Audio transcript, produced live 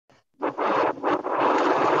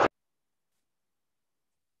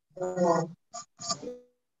Yeah,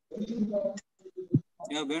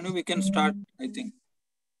 Venu, we can start, I think.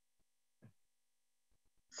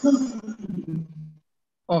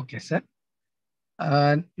 Okay, sir.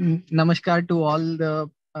 Namaskar to all the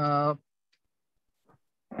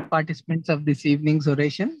participants of this evening's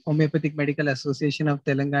oration. Homeopathic Medical Association of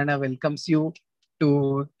Telangana welcomes you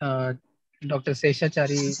to Dr.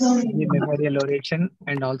 Seshachari Ji Memorial Oration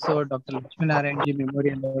and also Dr. Lakshmi Ji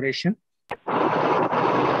Memorial Oration.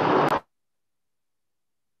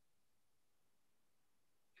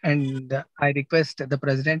 And I request the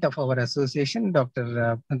president of our association,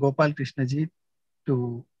 Dr. Gopal Krishna Ji,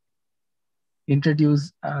 to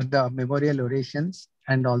introduce the memorial orations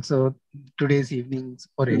and also today's evening's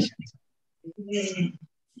orations.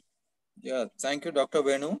 Yeah, thank you, Dr.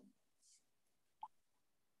 Venu.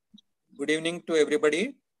 Good evening to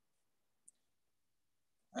everybody.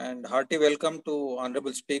 And hearty welcome to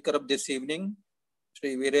Honorable Speaker of this evening,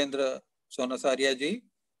 Shri Virendra Sonasaria Ji.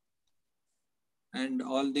 And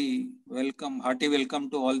all the hearty welcome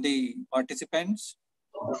to all the participants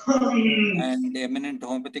and eminent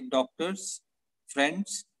homeopathic doctors,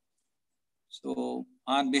 friends. So,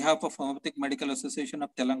 on behalf of Homeopathic Medical Association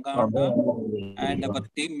of Telangana and our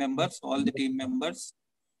team members, all the team members,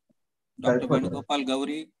 Dr. Venugopal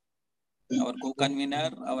Gauri, our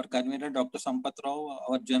co-convener, our convener, Dr. Sampath Rao,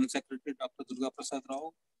 our General Secretary, Dr. Durga Prasad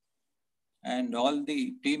Rao, and all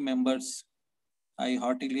the team members, I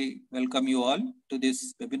heartily welcome you all to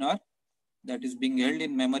this webinar that is being held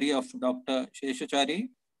in memory of Dr. Seshachari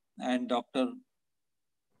and Dr.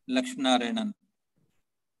 Lakshmi.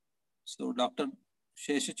 So Dr.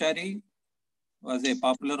 Seshachari was a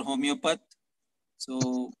popular homeopath.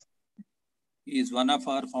 So he is one of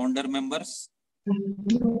our founder members.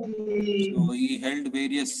 So he held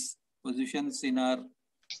various positions in our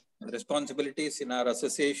responsibilities in our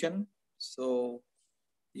association. So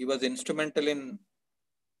he was instrumental in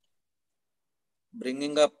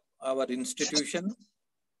bringing up our institution.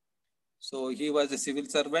 So he was a civil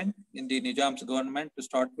servant in the Nizam's government to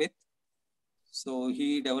start with. So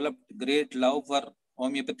he developed great love for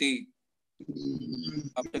homeopathy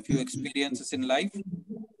after a few experiences in life.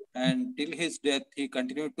 And till his death, he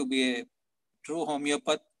continued to be a true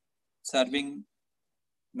homeopath, serving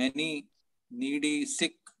many needy,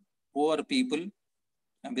 sick, poor people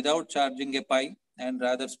and without charging a pie and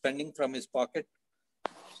rather spending from his pocket.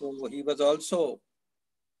 So he was also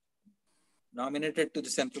nominated to the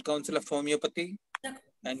Central Council of Homeopathy,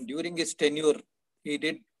 and during his tenure, he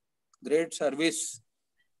did great service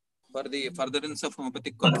for the furtherance of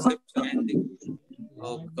homeopathic concepts and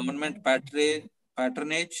government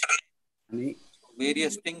patronage.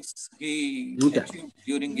 Various things he achieved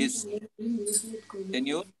during his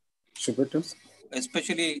tenure,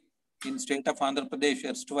 especially in state of Andhra Pradesh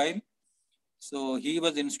erstwhile. So he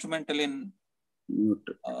was instrumental in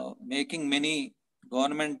making many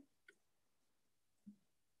government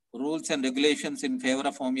rules and regulations in favor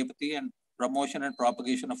of homeopathy and promotion and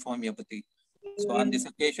propagation of homeopathy. So on this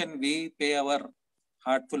occasion, we pay our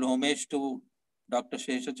heartful homage to Dr.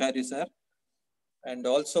 Seshachari sir, and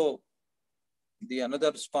also the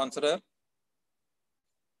another sponsor,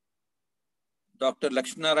 Dr.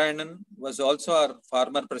 Lakshmi was also our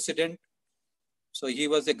former president. So he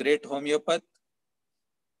was a great homeopath.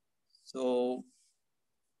 So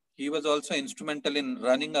he was also instrumental in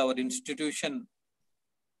running our institution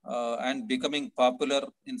and becoming popular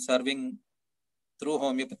in serving through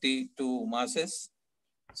homeopathy to masses.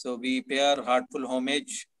 So we pay our heartful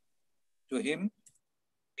homage to him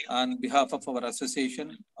on behalf of our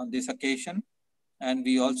association on this occasion. And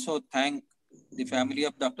we also thank the family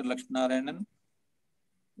of Dr. Lakshmi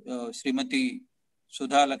Srimati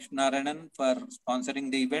Sudha Lakshmi for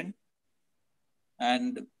sponsoring the event.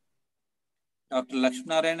 And Dr.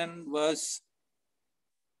 Lakshmi was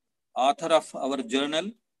author of our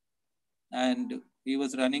journal, and he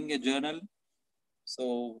was running a journal.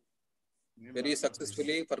 So very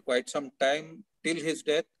successfully for quite some time till his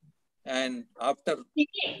death. And after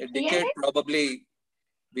a decade, probably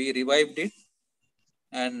we revived it.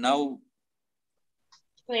 And now,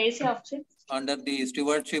 under the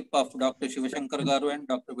stewardship of Dr. Shivashankar Garu and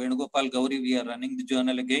Dr. Venugopal Gauri, we are running the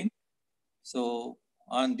journal again. So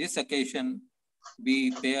on this occasion,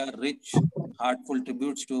 we pay our rich, heartful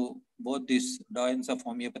tributes to both these doyens of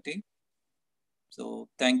homeopathy. So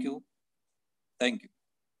thank you. Thank you.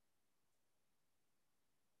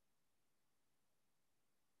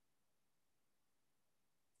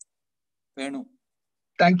 Venu.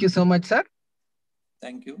 Thank you so much, sir.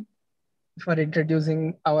 Thank you. for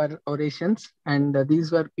introducing our orations. And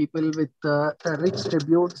these were people with rich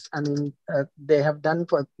tributes. I mean, they have done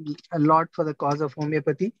for a lot for the cause of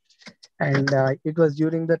homeopathy. And it was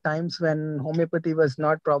during the times when homeopathy was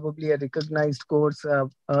not probably a recognized course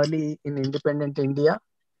early in independent India,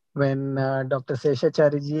 when Dr.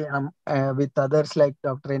 Seshachari ji, with others like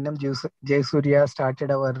Dr. N.M. Jayasurya,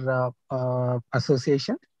 started our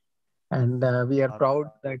association. And we are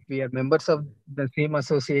proud that we are members of the same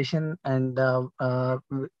association, and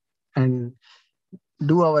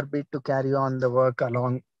do our bit to carry on the work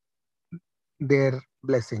along their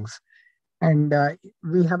blessings. And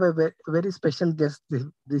we have a very special guest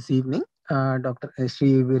this evening, Dr.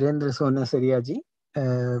 Shri Virendra Sonasaria ji,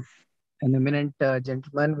 an eminent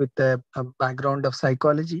gentleman with a background of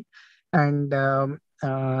psychology, and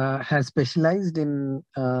has specialized in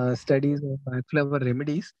studies of flower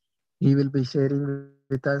remedies. He will be sharing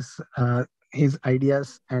with us his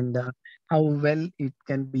ideas and how well it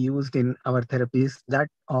can be used in our therapies. That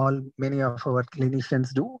all many of our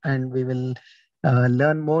clinicians do, and we will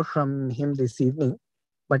learn more from him this evening.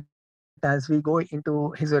 But as we go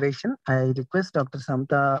into his oration, I request Dr.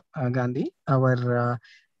 Samta Gandhi, our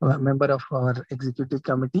member of our executive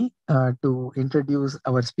committee, to introduce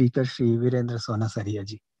our speaker, Shri Virendra Sonasaria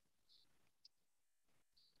ji.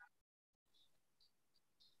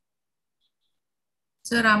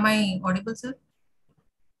 Sir, am I audible, sir?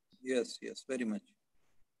 Yes, very much.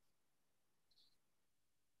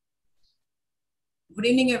 Good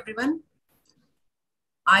evening, everyone.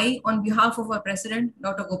 I, on behalf of our President,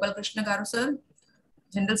 Dr. Gopal Krishna Garu, sir,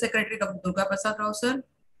 General Secretary, Dr. Durga Prasad Rao, sir,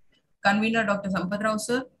 Convener, Dr. Sampad Rao,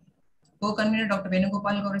 sir, Co-Convener, Dr.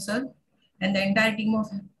 Venugopal Garu, sir, and the entire team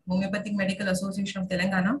of Homeopathic Medical Association of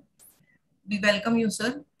Telangana, we welcome you,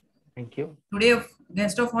 sir. Thank you. Today,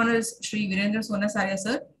 guest of honor is Shri Virendra Sonasaria,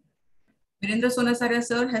 sir. Virendra Sonasaria,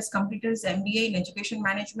 sir, has completed his MBA in Education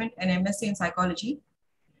Management and MSc in Psychology.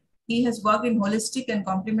 He has worked in holistic and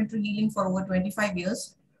complementary healing for over 25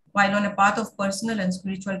 years, while on a path of personal and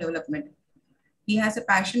spiritual development. He has a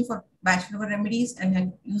passion for Bach remedies and has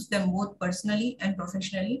used them both personally and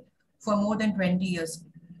professionally for more than 20 years.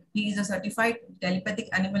 He is a certified telepathic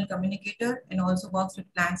animal communicator and also works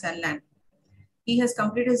with plants and land. He has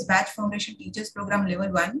completed his Bach Foundation Teachers Program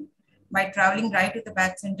Level 1 by traveling right to the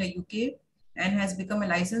Bach Center, UK, and has become a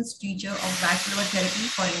licensed teacher of Bach flower therapy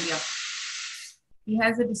for India. He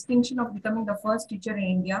has the distinction of becoming the first teacher in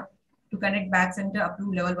India to conduct Bach Center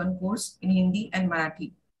approved Level 1 course in Hindi and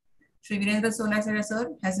Marathi. Shri Virendra Sonasaria,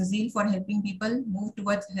 sir, has a zeal for helping people move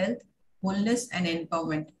towards health, wholeness, and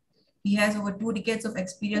empowerment. He has over 2 decades of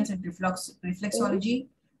experience in reflexology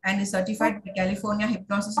and is certified by California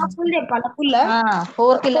Hypnosis Institute.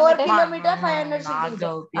 4 kilometers, 500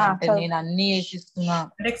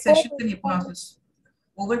 Conduct sessions in hypnosis.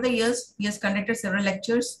 Over the years, he has conducted several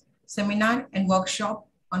lectures, seminar, and workshop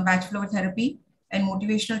on Bach flower therapy and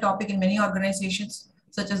motivational topic in many organizations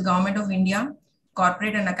such as Government of India,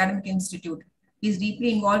 corporate and academic institute. He is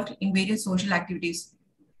deeply involved in various social activities.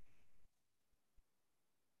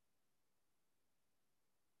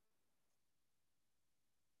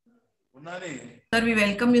 Sir, we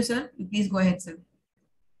welcome you, sir. Please go ahead, sir.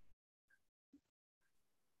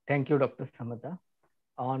 Thank you, Dr. Samata.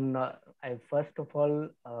 I first of all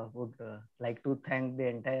would like to thank the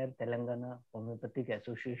entire Telangana Homeopathic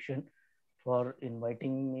Association for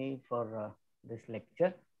inviting me for this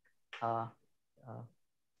lecture.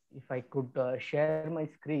 If I could share my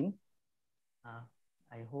screen,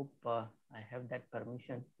 I hope I have that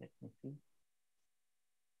permission. Let me see.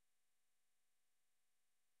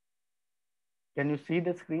 Can you see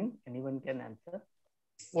the screen? Anyone can answer?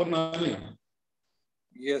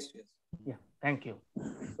 Yes. Yeah, thank you.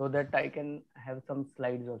 So that I can have some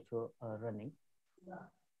slides also running.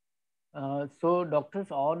 So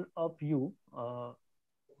doctors, all of you,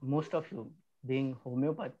 most of you being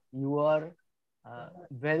homeopath, you are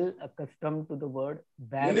well accustomed to the word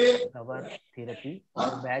Bach flower therapy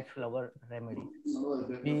or Bach flower remedy.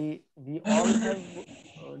 We all have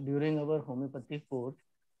during our homeopathy course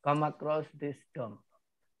come across this term,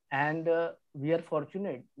 and we are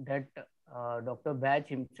fortunate that Dr. Bach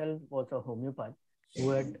himself was a homeopath who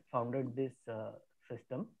had founded this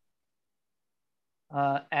system.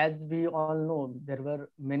 As we all know, there were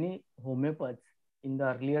many homeopaths in the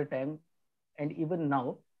earlier time and even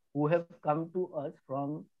now who have come to us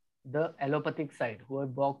from the allopathic side, who have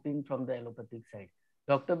walked in from the allopathic side.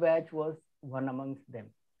 Dr. Bach was one amongst them.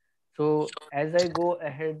 So as I go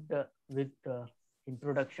ahead with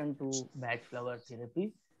introduction to Bach flower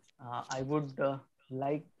therapy, I would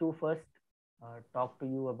like to first talk to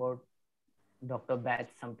you about Dr. Bach,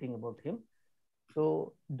 something about him.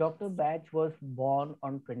 So Dr. Bach was born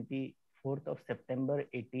on 24th of September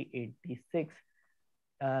 1886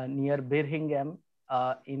 near Birmingham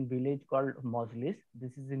in village called Mosleys.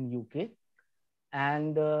 This is in UK.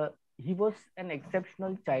 And he was an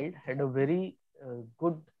exceptional child, had a very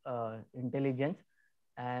good intelligence,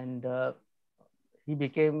 and he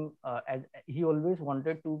became, as he always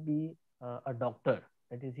wanted to be a doctor.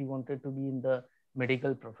 That is, he wanted to be in the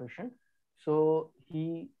medical profession. So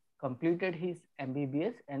he completed his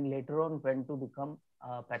MBBS and later on went to become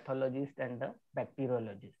a pathologist and a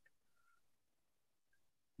bacteriologist.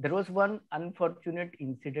 There was one unfortunate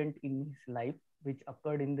incident in his life which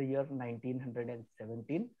occurred in the year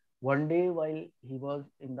 1917. One day while he was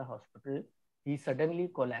in the hospital, he suddenly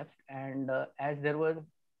collapsed, and as there was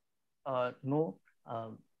no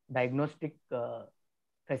diagnostic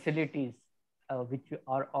facilities which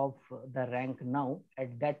are of the rank now,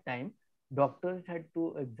 at that time, doctors had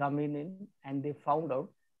to examine him and they found out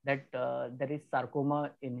that there is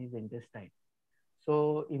sarcoma in his intestine.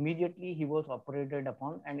 So immediately he was operated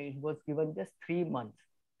upon and he was given just 3 months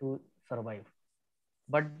to survive.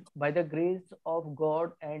 But by the grace of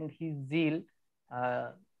God and his zeal,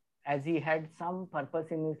 as he had some purpose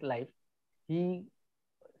in his life, he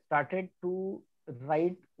started to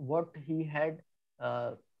write what he had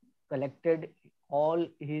collected, all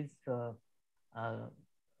his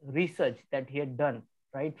research that he had done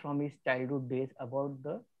right from his childhood days about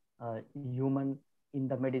the human in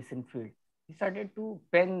the medicine field. He started to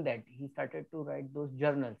pen that. He started to write those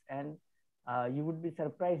journals, and you would be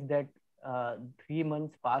surprised that 3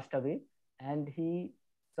 months passed away and he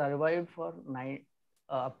survived for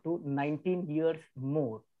up to 19 years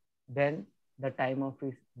more than the time of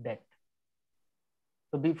his death.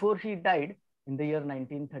 So before he died in the year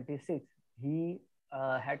 1936, he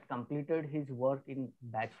had completed his work in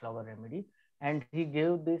Bach flower remedy, and he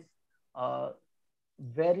gave this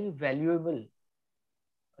very valuable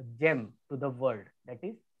gem to the world, that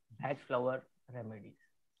is Bach flower remedies.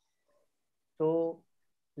 So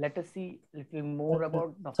let us see a little more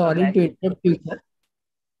about Dr. Sorry Bach. to interrupt you, sir.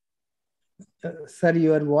 Sir,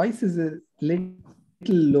 your voice is a little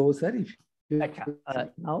low, sir. If you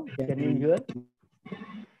now, can you hear?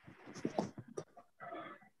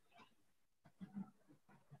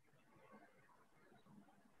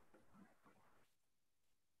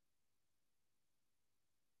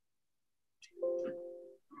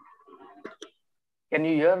 Can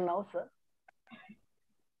you hear now, sir?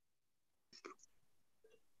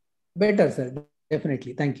 Better, sir.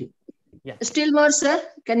 Definitely. Thank you. Yes. Still more, sir.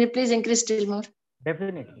 Can you please increase still more?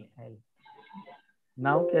 Definitely.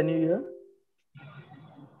 Now, can you hear?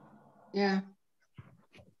 Yeah.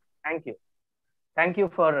 Thank you. Thank you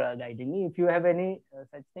for guiding me. If you have any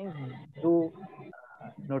such things, do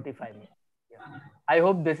notify me. Yeah. I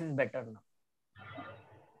hope this is better now.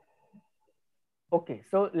 Okay,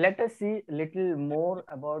 so let us see a little more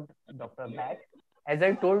about Dr. Bach. As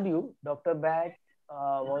I told you, Dr. Bach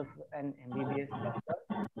was an MBBS doctor.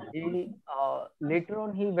 He later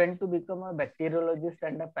on he went to become a bacteriologist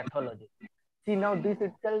and a pathologist. See, now this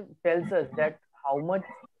itself tells us that how much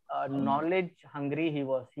knowledge hungry he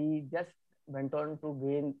was. He just went on to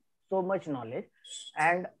gain so much knowledge,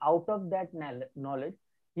 and out of that knowledge,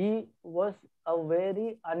 he was a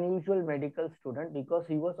very unusual medical student because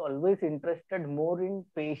he was always interested more in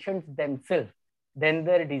patients themselves than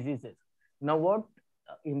their diseases. Now, what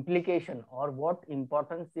implication or what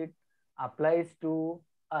importance it applies to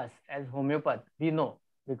us as homeopath, we know,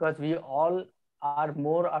 because we all are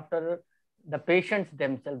more after the patients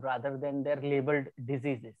themselves rather than their labeled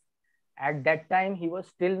diseases. At that time, he was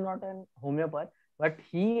still not an homeopath, but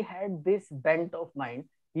he had this bent of mind.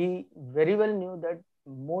 He very well knew that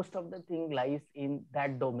most of the thing lies in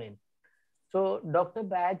that domain. So Dr.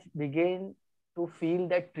 Bach began to feel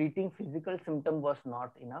that treating physical symptom was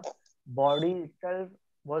not enough. Body itself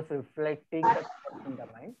was reflecting the thoughts in the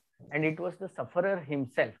mind, and it was the sufferer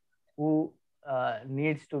himself who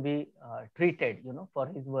needs to be treated, for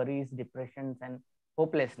his worries, depressions, and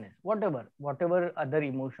hopelessness, whatever other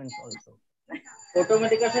emotions also.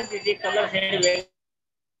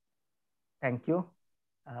 Thank you.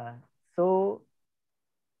 So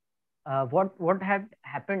what had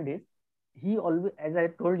happened is, he always, as I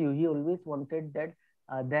told you, he always wanted that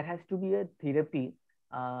there has to be a therapy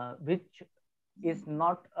which is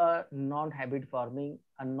not a non-habit forming,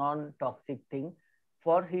 a non-toxic thing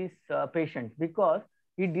for his patients, because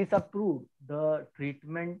he disapproved the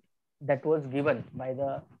treatment that was given by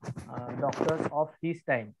the doctors of his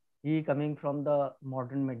time. He coming from the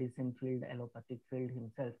modern medicine field, allopathic field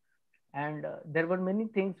himself, and there were many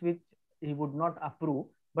things which he would not approve,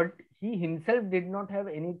 but he himself did not have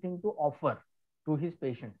anything to offer. to his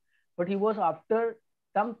patients. But he was after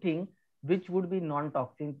something which would be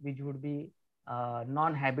non-toxic, which would be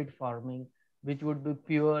non-habit forming, which would be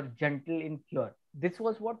pure, gentle in cure. This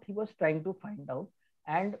was what he was trying to find out.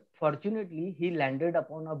 And fortunately, he landed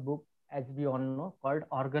upon a book, as we all know, called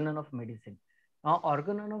Organon of Medicine. Now,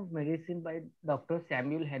 Organon of Medicine by Dr.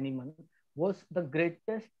 Samuel Hahnemann was the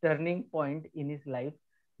greatest turning point in his life,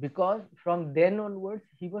 because from then onwards,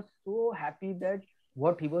 he was so happy that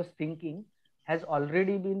what he was thinking has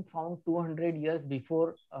already been found 200 years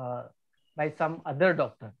before by some other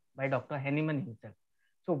doctor, by Dr. Hahnemann himself.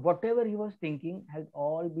 So whatever he was thinking has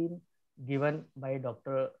all been given by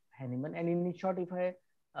Dr. Hahnemann. And in short, if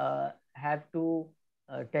I have to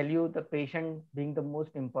tell you, the patient being the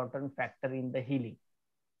most important factor in the healing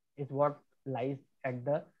is what lies at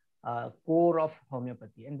the core of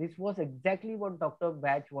homeopathy. And this was exactly what Dr.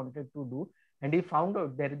 Bach wanted to do. And he found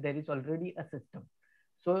out there is already a system.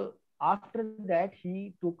 So after that,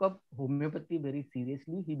 he took up homeopathy very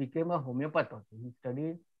seriously. He became a homeopath also. He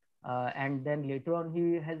studied, and then later on,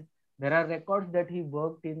 there are records that he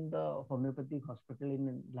worked in the homeopathic hospital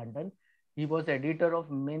in London. He was editor of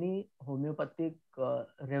many homeopathic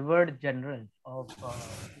revered journals of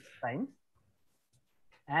his time.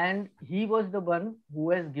 And he was the one who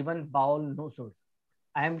has given bowel no source.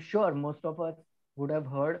 I am sure most of us would have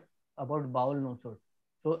heard about bowel no source.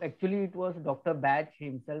 So actually it was Dr. Bach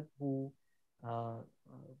himself who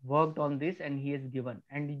worked on this, and he has given.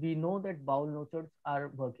 And we know that bowel no source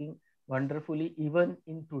are working wonderfully even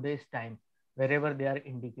in today's time, wherever they are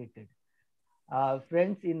indicated.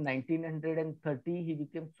 Friends, in 1930, he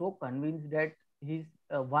became so convinced that his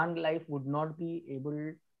one life would not be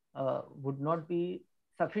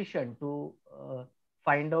sufficient to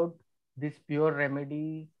find out this pure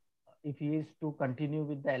remedy if he is to continue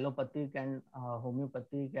with the allopathic and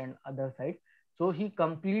homeopathic and other sides. So he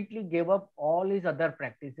completely gave up all his other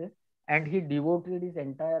practices, and he devoted his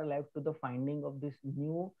entire life to the finding of this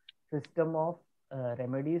new system of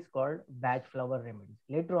remedies called Bach flower remedies.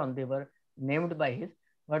 Later on, they were named by his,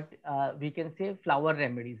 but we can say flower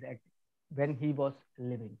remedies when he was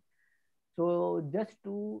living. So just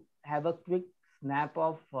to have a quick snap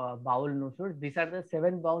of bowel no-sodes, these are the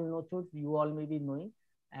 7 bowel no-sodes you all may be knowing,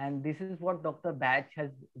 and this is what Dr. Bach has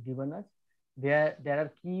given us. There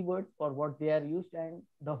are keywords for what they are used and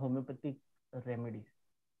the homeopathic remedies.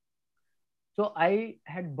 So I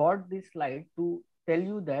had bought this slide to tell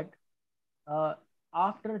you that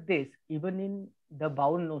after this, even in the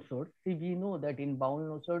bowel no-sodes, see, we know that in bowel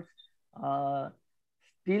no-sodes,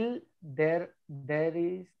 still there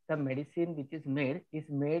is the medicine which is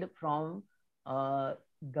made from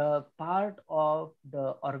the part of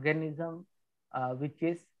the organism which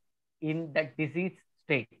is in that disease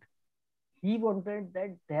state. He wanted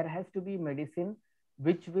that there has to be medicine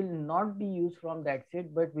which will not be used from that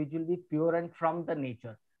state, but which will be pure and from the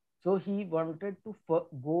nature. So he wanted to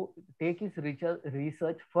go take his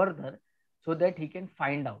research further so that he can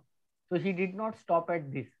find out. So he did not stop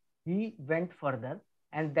at this. He went further,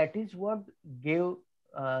 and that is what gave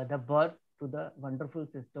the birth to the wonderful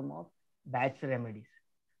system of Bach remedies.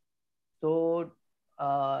 So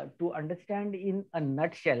to understand in a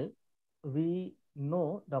nutshell, we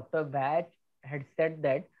know Dr. Bach had said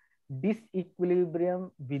that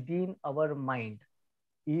disequilibrium within our mind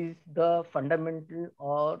is the fundamental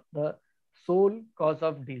or the sole cause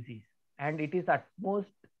of disease. And it is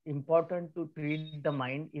utmost important to treat the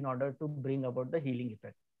mind in order to bring about the healing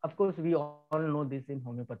effect. Of course, we all know this in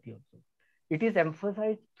homeopathy also. It is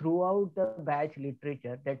emphasized throughout the Bach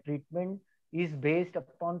literature that treatment is based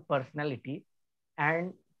upon personality.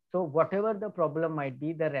 And so whatever the problem might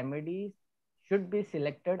be, the remedies should be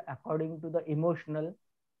selected according to the emotional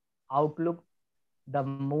outlook, the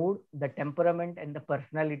mood, the temperament, and the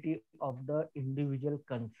personality of the individual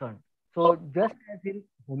concerned. So just as in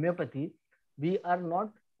homeopathy, we are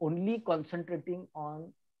not only concentrating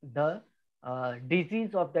on the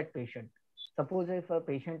disease of that patient. Suppose if a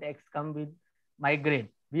patient X comes with migraine,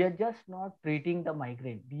 we are just not treating the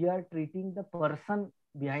migraine. We are treating the person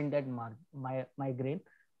behind that migraine.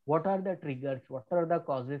 What are the triggers? What are the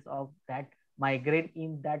causes of that migraine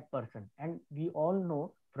in that person? And we all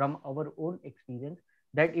know from our own experience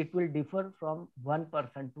that it will differ from one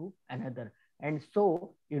person to another. And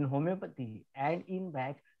so in homeopathy and in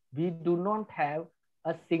Bach, we do not have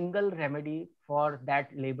a single remedy for that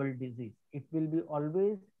labeled disease. It will be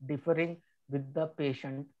always differing with the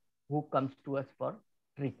patient who comes to us for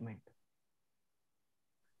treatment.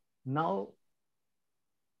 Now,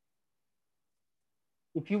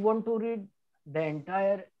 if you want to read the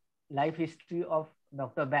entire life history of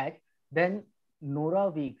Dr. Bach, then Nora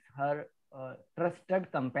Weeks, her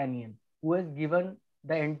trusted companion, who has given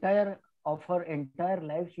the entire of her entire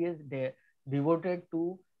life, she has devoted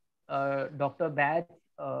to Dr. Bach's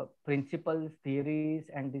principles, theories,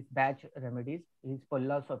 and this Bach remedies, his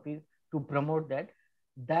philosophies to promote that.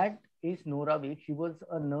 That is Nora Beek. She was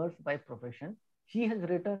a nurse by profession. She has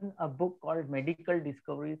written a book called Medical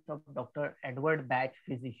Discoveries of Dr. Edward Bach,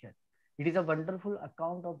 Physician. It is a wonderful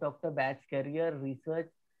account of Dr. Bach's career, research,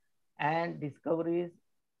 and discoveries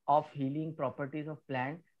of healing properties of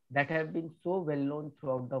plants that have been so well known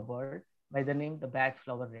throughout the world by the name the Bach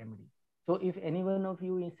flower remedy. So if any one of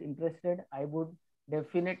you is interested, I would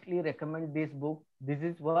definitely recommend this book. This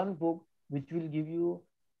is one book which will give you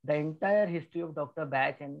the entire history of Dr.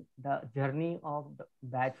 Bach and the journey of the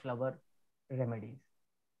Bach flower remedies.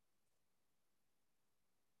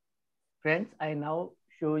 Friends, I now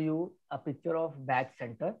show you a picture of Bach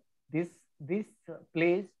Center. This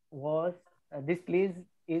place was this place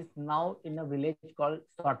is now in a village called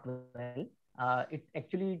Sortwell. It's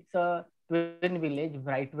a twin village,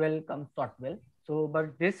 Brightwell comes Sortwell. So,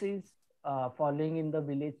 but this is falling in the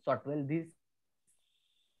village Sortwell. This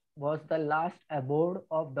was the last abode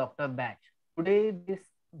of Dr. Bach. Today, this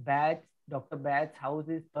Dr. Bach's house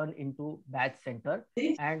is turned into Bach Center,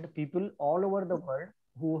 and people all over the world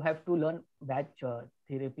who have to learn Bach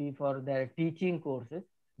therapy for their teaching courses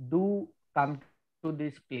do come to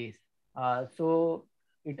this place. So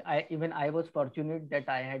I was fortunate that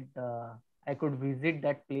I could visit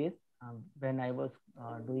that place when I was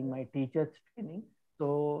doing my teacher's training.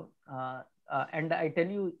 So and I tell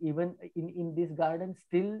you, even in this garden,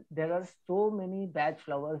 still there are so many Bach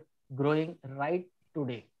flowers growing right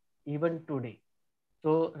today, even today.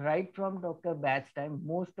 So right from Dr. Bach's time,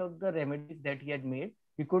 most of the remedies that he had made,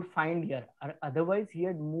 he could find here. Otherwise, he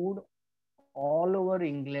had moved all over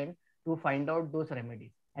England to find out those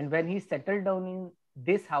remedies. And when he settled down in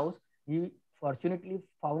this house, he fortunately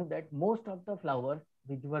found that most of the flowers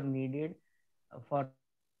which were needed for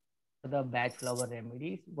the Bach flower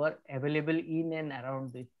remedies were available in and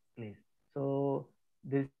around this place. So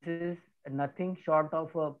this is nothing short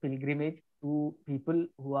of a pilgrimage to people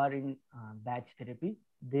who are in Bach therapy.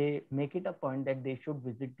 They make it a point that they should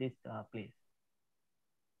visit this place.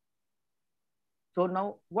 So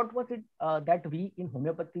now, what was it that we in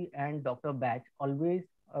homeopathy and Dr. Bach always,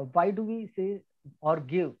 why do we say or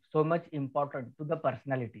give so much importance to the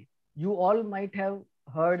personality? You all might have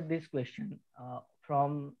heard this question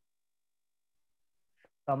from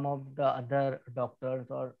some of the other doctors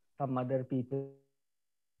or some other people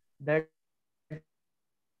that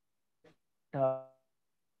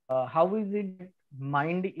how is it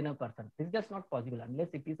mind in a person? This is just not possible unless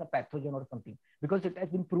it is a pathogen or something, because it has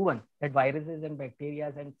been proven that viruses and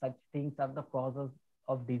bacteria and such things are the causes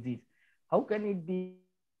of disease. How can it be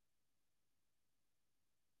that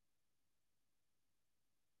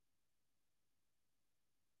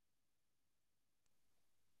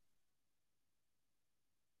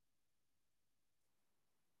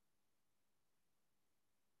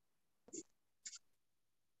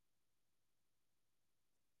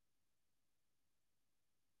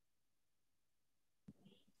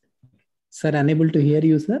Sir, unable to hear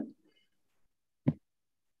you, sir.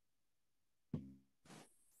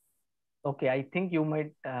 Okay, I think you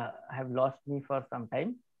might have lost me for some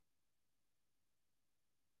time.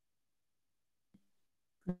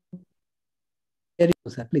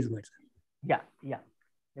 Sir, please go ahead, sir. Yeah.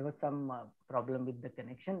 There was some problem with the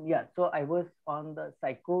connection. Yeah, so I was on the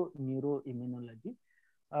psychoneuroimmunology.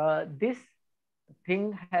 This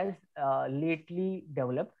thing has lately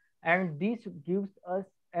developed, and this gives us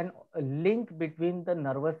a link between the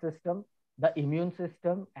nervous system, the immune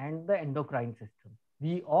system, and the endocrine system.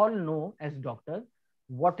 We all know as doctors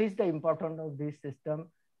what is the importance of this system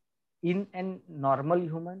in a normal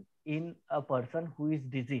human, in a person who is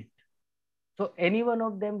diseased. So any one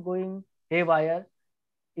of them going haywire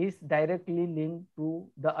is directly linked to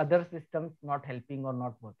the other systems not helping or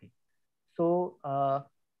not working. So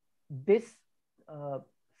this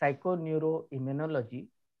psychoneuroimmunology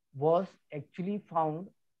was actually found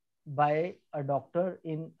by a doctor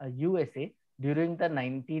in USA during the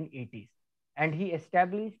 1980s, and he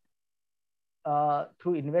established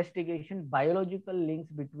through investigation biological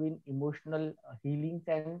links between emotional healings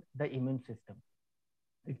and the immune system.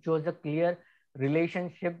 It shows a clear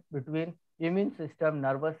relationship between immune system,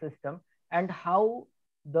 nervous system, and how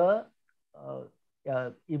the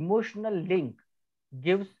emotional link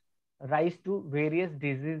gives rise to various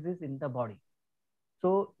diseases in the body.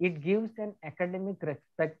 So it gives an academic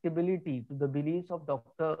respectability to the beliefs of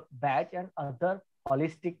Dr. Bach and other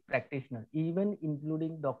holistic practitioners, even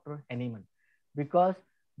including Dr. Henneman. Because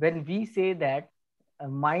when we say that a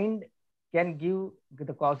mind can give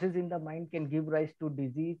the causes in the mind can give rise to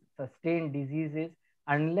disease, sustained diseases.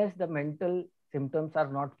 Unless the mental symptoms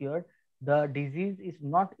are not cured, the disease is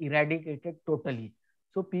not eradicated totally.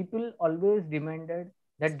 So people always demanded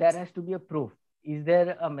that there has to be a proof. Is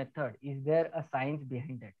there a method? Is there a science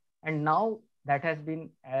behind it? And now that has been,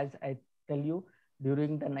 as I tell you,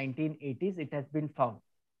 during the 1980s, it has been found.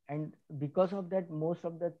 And because of that, most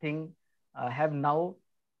of the things have now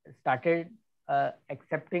started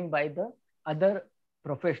accepting by the other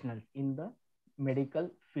professionals in the medical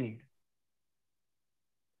field.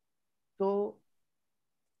 So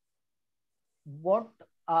what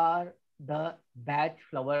are the Bach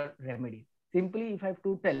flower remedies? Simply, if I have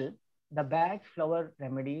to tell, the Bach flower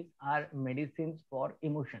remedies are medicines for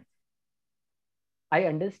emotions. I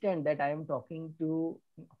understand that I am talking to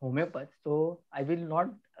homeopaths, so I will not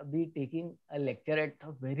be taking a lecture at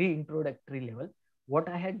a very introductory level. What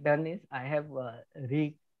I had done is I have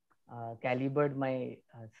recalibrated my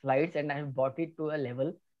slides, and I have brought it to a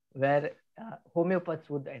level where homeopaths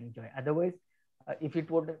would enjoy. Otherwise, if it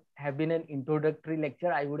would have been an introductory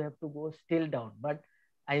lecture, I would have to go still down. But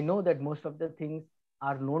I know that most of the things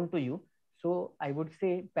are known to you. So I would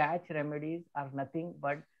say Bach remedies are nothing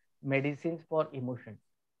but medicines for emotions.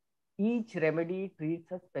 Each remedy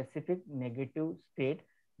treats a specific negative state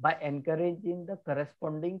by encouraging the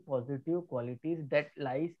corresponding positive qualities that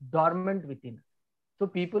lies dormant within. So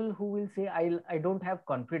people who will say, I don't have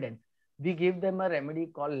confidence, we give them a remedy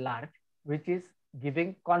called Larch, which is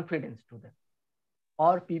giving confidence to them.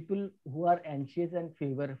 Or people who are anxious and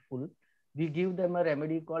fearful, we give them a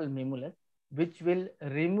remedy called Mimulus, which will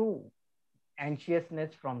remove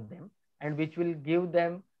anxiousness from them and which will give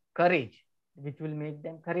them courage, which will make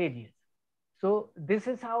them courageous. So this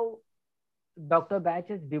is how Dr. Bach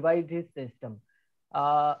has devised his system.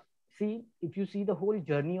 See, if you see the whole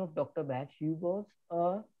journey of Dr. Bach, he was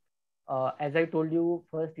as I told you,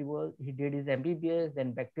 first he did his MBBS,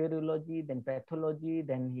 then bacteriology, then pathology,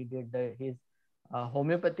 then he did his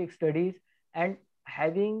homeopathic studies, and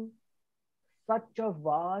having such a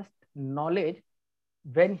vast knowledge,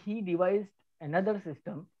 when he devised another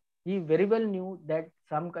system, he very well knew that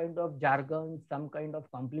some kind of jargon, some kind of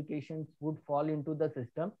complications would fall into the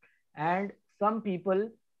system, and some people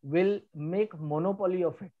will make monopoly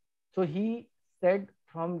of it. So he said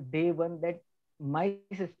from day one that my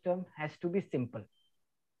system has to be simple.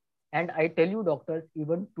 And I tell you, doctors,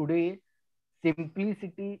 even today,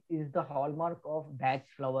 simplicity is the hallmark of Bach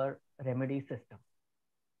flower remedy system.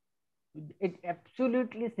 It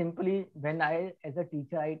absolutely simply, when I, as a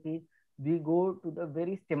teacher, I teach, we go to the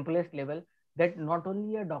very simplest level that not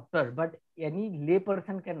only a doctor, but any lay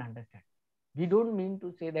person can understand. We don't mean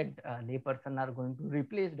to say that lay person are going to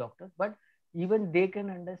replace doctors, but even they can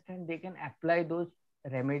understand, they can apply those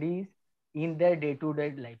remedies in their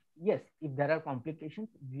day-to-day life. Yes, if there are complications,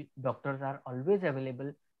 doctors are always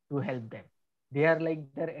available to help them. They are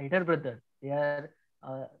like their elder brother. They are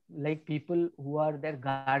like people who are their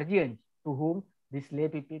guardians, to whom these lay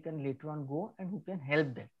people can later on go and who can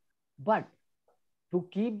help them. But to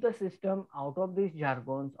keep the system out of these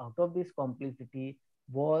jargons, out of this complexity,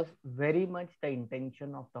 was very much the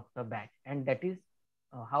intention of Dr. Bach. And that is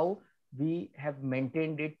how we have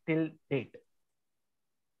maintained it till date.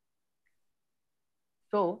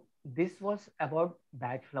 So this was about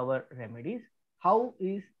Bach flower remedies. How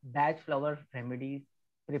is Bach flower remedies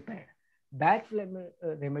prepared? Bach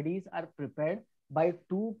remedies are prepared by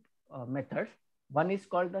two methods. One is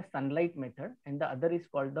called the sunlight method and the other is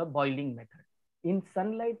called the boiling method. In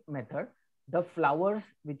sunlight method, the flowers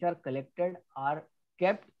which are collected are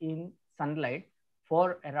kept in sunlight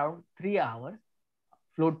for around 3 hours,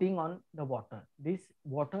 floating on the water. This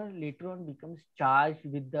water later on becomes charged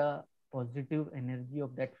with the positive energy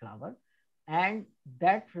of that flower, and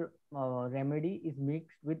that remedy is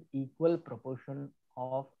mixed with equal proportion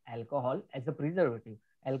of alcohol as a preservative.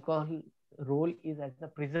 Alcohol role is as a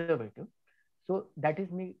preservative. So that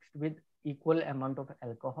is mixed with equal amount of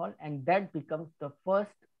alcohol, and that becomes the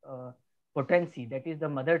first potency, that is the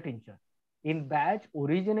mother tincture. In Bach,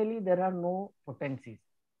 originally there are no potencies.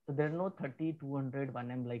 So there are no 30, 200,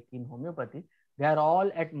 1M like in homeopathy. They are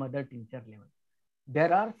all at mother tincture level.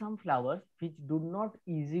 There are some flowers which do not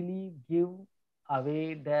easily give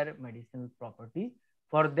away their medicinal properties.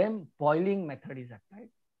 For them, boiling method is applied.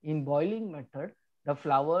 In boiling method, the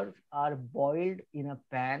flowers are boiled in a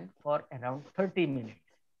pan for around 30 minutes.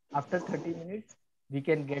 After 30 minutes, we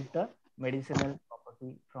can get the medicinal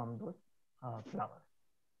property from those flowers.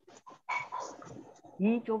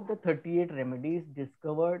 Each of the 38 remedies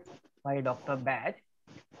discovered by Dr. Bach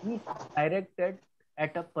is directed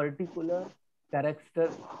at a particular character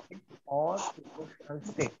or emotional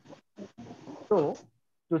state. So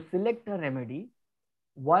to select a remedy,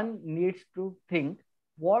 one needs to think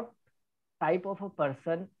what type of a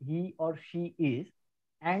person he or she is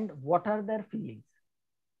and what are their feelings.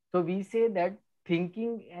 So we say that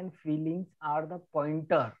thinking and feelings are the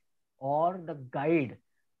pointer or the guide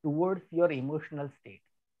towards your emotional state.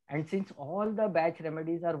 And since all the batch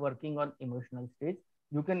remedies are working on emotional states,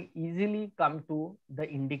 you can easily come to the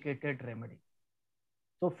indicated remedy.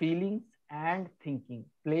 So feelings and thinking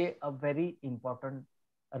play a very important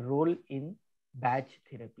role in batch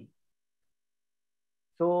therapy.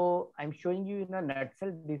 So I'm showing you in a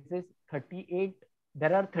nutshell, this is 38,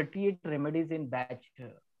 there are 38 remedies in batch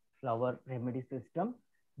flower remedy system,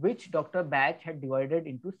 which Dr. Batch had divided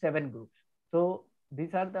into 7 groups. So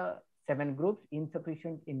these are the 7 groups: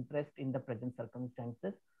 insufficient interest in the present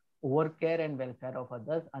circumstances, overcare and welfare of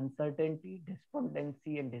others, uncertainty,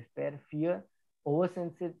 despondency and despair, fear,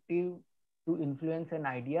 oversensitive to influence and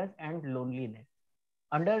ideas, and loneliness.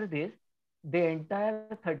 Under this, the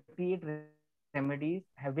entire 38 remedies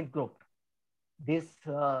have been grouped. This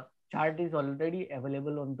chart is already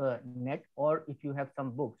available on the net, or if you have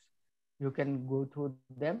some books, you can go through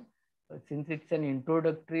them. Since it's an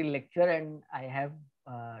introductory lecture and I have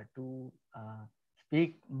to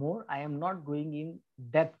speak more, I am not going in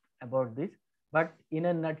depth about this, but in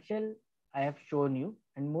a nutshell, I have shown you,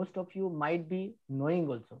 and most of you might be knowing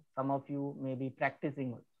also. Some of you may be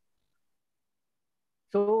practicing also.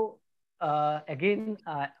 So again,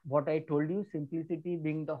 what I told you, simplicity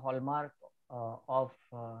being the hallmark of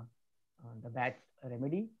the batch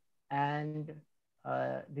remedy, and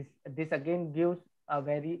this again gives a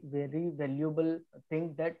very valuable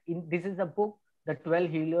thing, that this is a book, the 12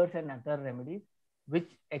 healers and other remedies, which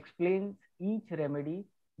explains each remedy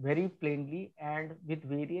very plainly and with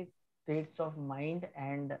various states of mind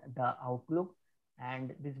and the outlook.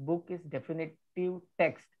 And this book is definitive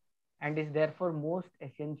text and is therefore most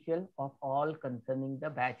essential of all concerning the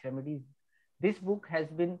batch remedies. This book has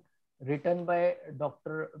been written by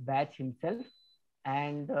Dr. Batch himself,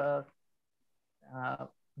 and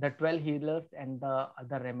the 12 healers and the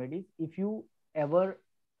other remedies. If you ever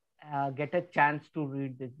get a chance to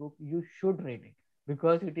read this book, you should read it,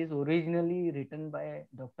 because it is originally written by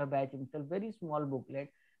Dr. Batch himself. Very small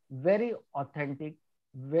booklet, very authentic,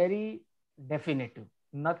 very definitive.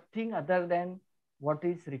 Nothing other than what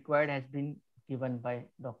is required has been given by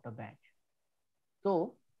Dr. Batch.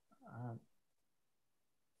 So,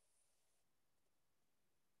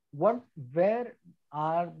 where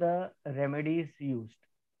are the remedies used?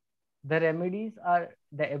 The remedies are,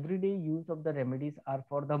 the everyday use of the remedies are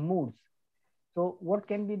for the moods. So what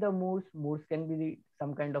can be the moods? Moods can be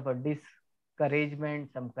some kind of a discouragement,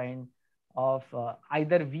 some kind of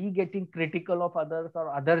either we getting critical of others or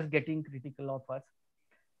others getting critical of us.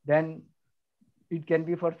 Then it can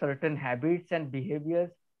be for certain habits and behaviors.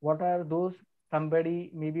 What are those?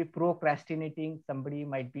 Somebody may be procrastinating, somebody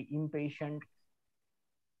might be impatient.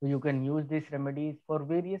 So you can use these remedies for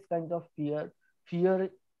various kinds of fear. Fear,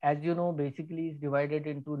 as you know, basically is divided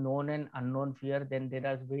into known and unknown fear. Then there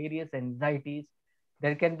are various anxieties.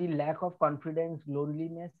 There can be lack of confidence,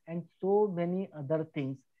 loneliness, and so many other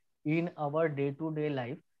things in our day-to-day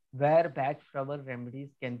life where batch flower remedies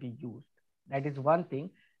can be used. That is one thing.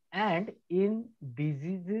 And in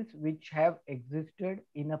diseases which have existed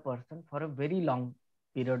in a person for a very long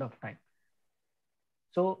period of time.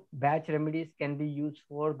 So batch remedies can be used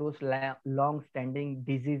for those long-standing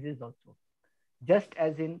diseases also. Just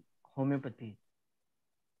as in homeopathy,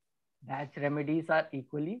 batch remedies are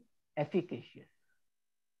equally efficacious.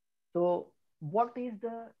 So what is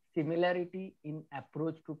the similarity in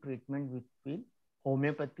approach to treatment between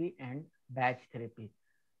homeopathy and batch therapy?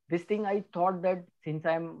 This thing I thought that since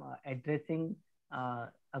I'm addressing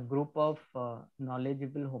a group of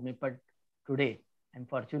knowledgeable homeopaths today, I'm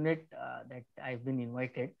fortunate that I've been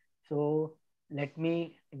invited. So let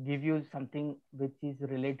me give you something which is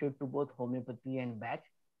related to both homeopathy and batch.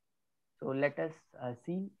 So let us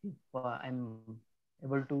see if I'm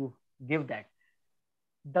able to give that.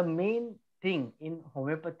 The main thing in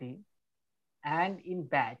homeopathy and in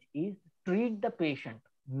batch is treat the patient,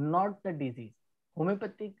 not the disease.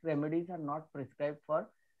 Homeopathic remedies are not prescribed for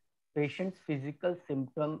patient's physical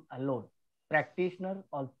symptom alone. Practitioners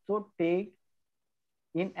also take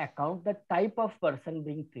in account the type of person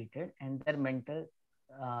being treated and their mental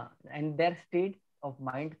and their state of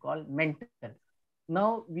mind called mental.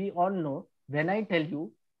 Now we all know, when I tell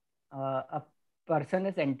you a person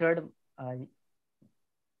has entered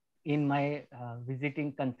in my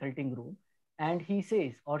visiting consulting room and he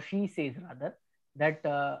says, or she says rather,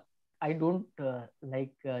 that I don't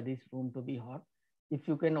like this room to be hot. if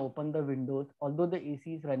you can open the windows, although the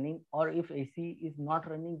AC is running, or if AC is not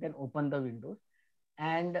running, then open the windows.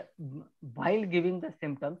 And while giving the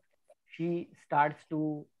symptoms, she starts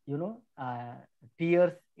to,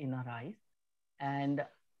 tears in her eyes. And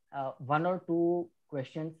one or two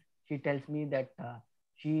questions, she tells me that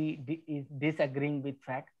she is disagreeing with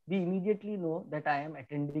fact. We immediately know that I am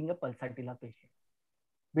attending a pulsatilla patient,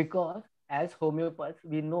 because as homeopaths,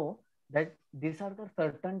 we know that these are the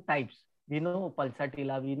certain types. We know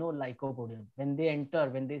pulsatilla, we know lycopodium. When they enter,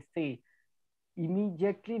 when they say,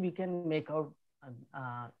 immediately we can make out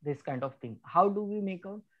this kind of thing. How do we make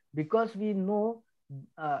out? Because we know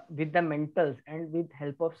with the mentals and with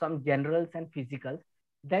help of some generals and physicals,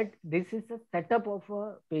 that this is a setup of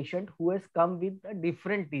a patient who has come with a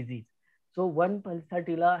different disease. So one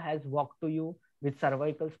pulsatilla has walked to you with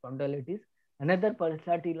cervical spondylitis, another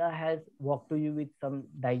pulsatilla has walked to you with some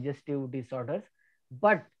digestive disorders,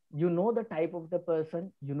 but you know the type of the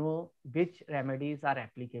person, you know which remedies are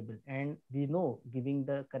applicable, and we know giving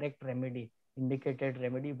the correct remedy, indicated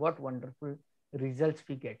remedy, what wonderful results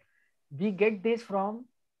we get. We get this from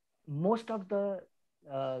most of the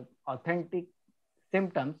authentic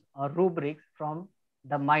symptoms or rubrics from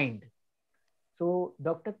the mind. So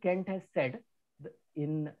Dr. Kent has said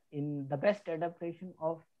in the best adaptation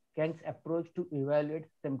of Kent's approach to evaluate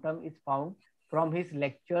symptom is found from his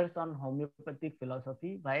lectures on homeopathic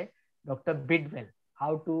philosophy by Dr. Bidwell,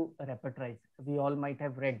 How to Repertorize. We all might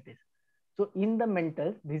have read this. So in the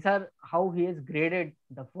mentals, these are how he has graded.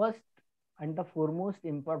 The first and the foremost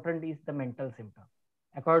important is the mental symptom.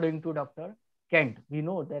 According to Dr. Kent, we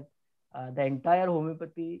know that the entire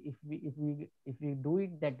homeopathy, if we do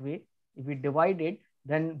it that way, if we divide it,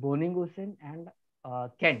 then Boningosen and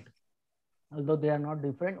Kent, although they are not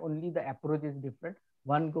different, only the approach is different.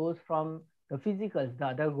 One goes from the physicals, the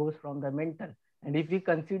other goes from the mental. And if we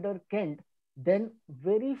consider Kent, then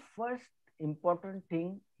very first important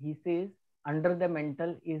thing he says under the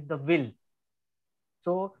mental is the will.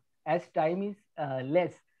 So as time is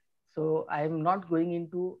less, so I am not going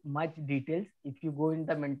into much details. If you go in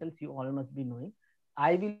the mentals, you all must be knowing.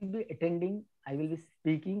 I will be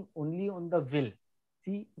speaking only on the will.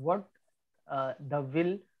 See what the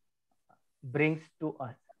will brings to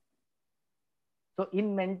us. So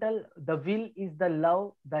in mental, the will is the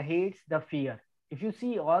love, the hates, the fear. If you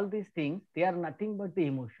see all these things, they are nothing but the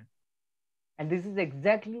emotion. And this is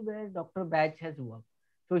exactly where Dr. Bach has worked.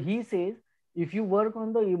 So he says, if you work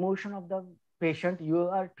on the emotion of the patient, you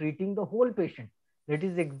are treating the whole patient. That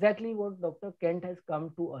is exactly what Dr. Kent has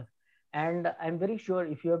come to us. And I'm very sure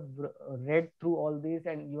if you have read through all this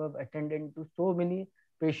and you have attended to so many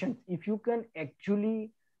patients, if you can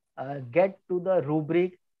actually get to the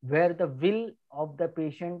rubric where the will of the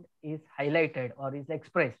patient is highlighted or is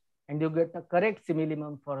expressed, and you get the correct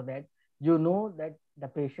simillimum for that, you know that the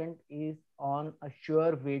patient is on a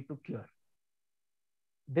sure way to cure.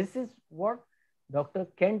 This is what Dr.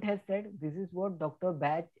 Kent has said. This is what Dr.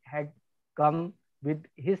 Bach had come with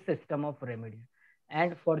his system of remedy.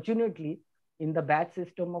 And fortunately, in the Bach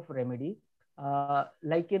system of remedy,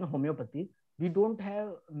 like in homeopathy, we don't have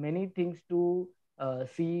many things to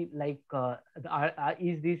see, like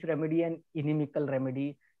is this remedy an inimical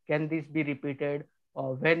remedy? Can this be repeated?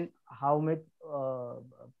 How much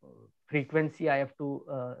frequency I have to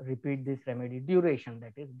repeat this remedy? Duration,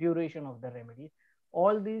 that is, duration of the remedy.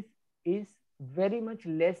 All this is very much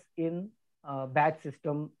less in Bach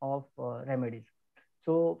system of remedies.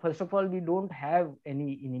 So first of all, we don't have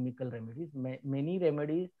any inimical remedies. Many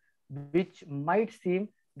remedies which might seem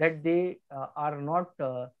that they are not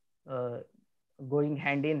going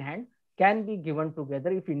hand in hand can be given together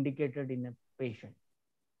if indicated in a patient.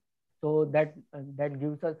 So that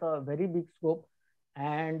gives us a very big scope,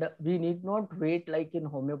 and we need not wait like in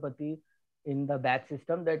homeopathy in the Bach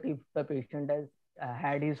system that if the patient has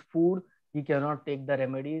had his food, he cannot take the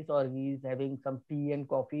remedies, or he is having some tea and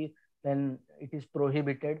coffee, then it is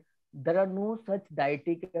prohibited. There are no such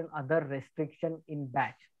dietic and other restriction in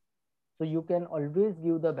Bach. So you can always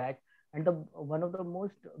give the Bach. And one of the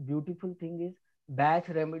most beautiful thing is Bach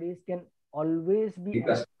remedies can always be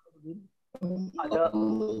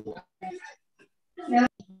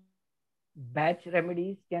Bach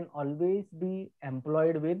remedies can always be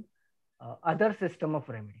employed with other system of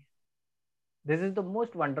remedies. This is the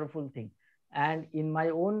most wonderful thing. And in my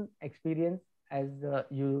own experience, as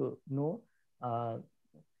you know, I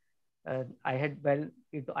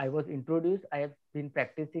was introduced. I have been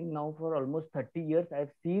practicing now for almost 30 years. I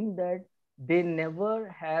have seen that they never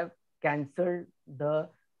have cancelled the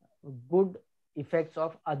good effects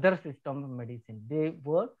of other system of medicine. They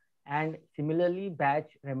work, and similarly, Bach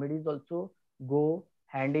remedies also go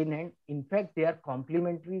hand in hand. In fact, they are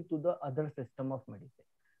complementary to the other system of medicine.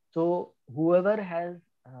 So whoever has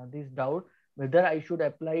this doubt, whether I should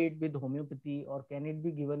apply it with homeopathy or can it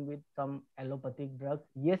be given with some allopathic drugs?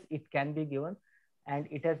 Yes, it can be given, and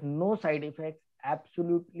it has no side effects,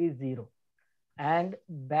 absolutely zero. And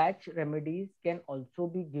batch remedies can also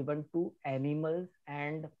be given to animals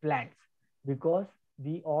and plants, because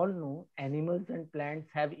we all know animals and plants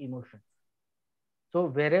have emotions. So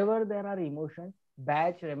wherever there are emotions,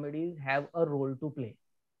 batch remedies have a role to play.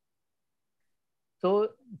 So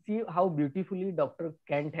see how beautifully Dr.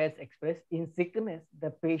 Kent has expressed. In sickness,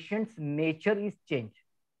 the patient's nature is changed.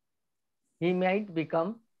 He might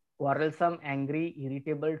become quarrelsome, angry,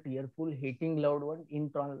 irritable, tearful, hating loved one,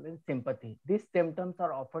 intolerant, sympathy. These symptoms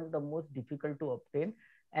are often the most difficult to obtain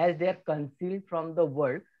as they are concealed from the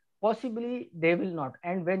world. Possibly they will not.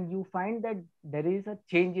 And when you find that there is a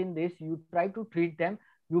change in this, you try to treat them,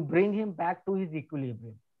 you bring him back to his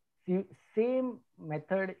equilibrium. See, same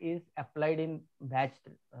method is applied in batch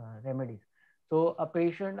remedies. So a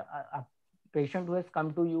patient who has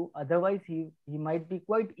come to you, otherwise he might be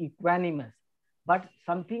quite equanimous, but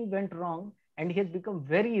something went wrong and he has become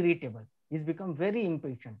very irritable. He's become very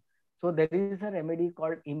impatient. So there is a remedy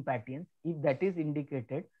called impatience. If that is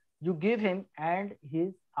indicated, you give him and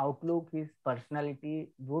his outlook, his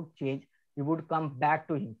personality would change. He would come back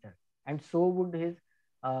to himself, and so would his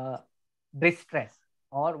distress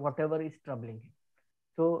or whatever is troubling him.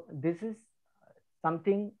 So this is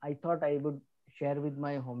something I thought I would share with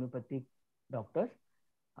my homeopathic doctors,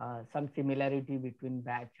 some similarity between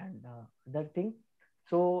batch and other thing.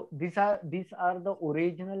 So these are the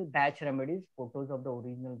original batch remedies, photos of the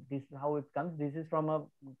original. This is how it comes. This is from a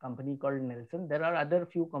company called Nelson. There are other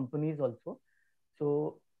few companies also.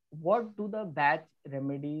 So what do the batch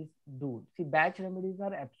remedies do? See, batch remedies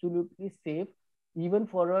are absolutely safe even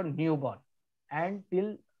for a newborn and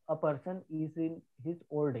till a person is in his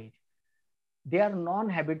old age. They are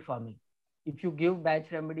non-habit forming. If you give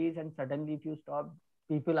batch remedies and suddenly if you stop,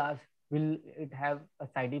 people ask, will it have a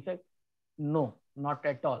side effect? No, not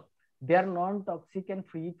at all. They are non-toxic and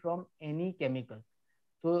free from any chemical.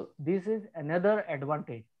 So this is another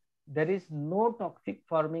advantage. There is no toxic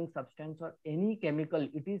forming substance or any chemical.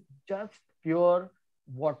 It is just pure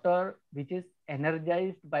water which is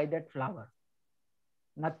energized by that flower.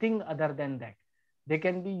 Nothing other than that. They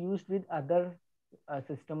can be used with other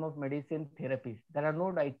system of medicine therapies. There are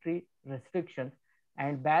no dietary restrictions,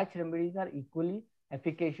 and batch remedies are equally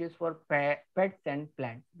efficacious for pets and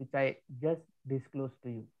plants, which I just disclosed to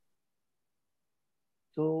you.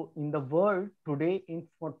 So in the world today, in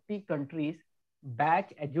 40 countries,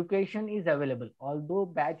 batch education is available, although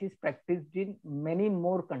batch is practiced in many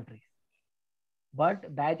more countries.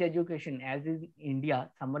 But batch education, as is India,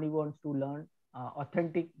 somebody wants to learn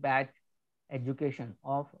authentic batch education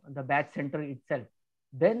of the batch center itself.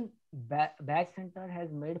 Then batch center has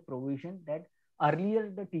made provision that earlier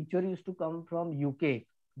the teacher used to come from UK,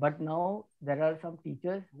 but now there are some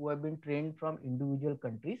teachers who have been trained from individual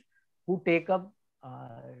countries who take up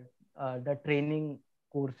the training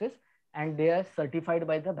courses, and they are certified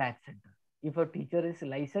by the batch center. If a teacher is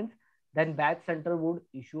licensed, then batch center would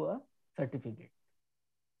issue a certificate.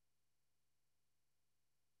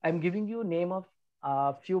 I'm giving you name of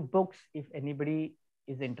a few books if anybody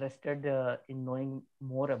is interested in knowing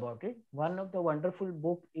more about it. One of the wonderful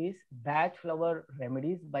book is Batch Flower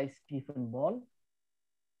Remedies by Stephen Ball.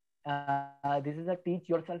 This is a teach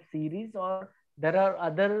yourself series, or there are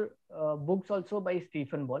other books also by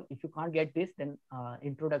Stephen Ball. If you can't get this, then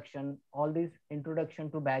introduction, all these introduction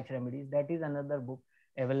to batch remedies, that is another book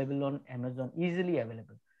available on Amazon, easily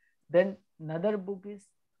available. Then another book is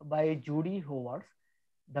by Judy Howard,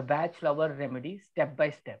 The Batch Flower Remedies Step by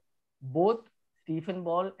Step. Both Stephen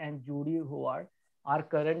Ball and Judy Howard are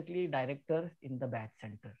currently directors in the Batch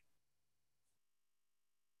Center.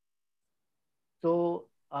 So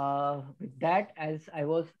with that, as I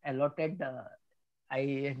was allotted,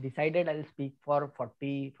 I decided I'll speak for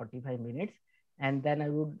 40-45 minutes, and then I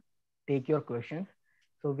would take your questions.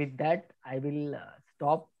 So with that, I will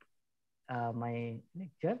stop my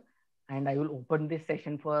lecture, and I will open this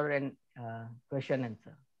session for an question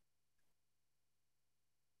answer.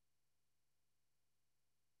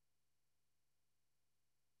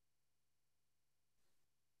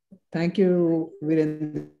 Thank you,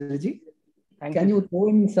 Virendra ji. Can you throw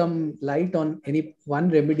in some light on any one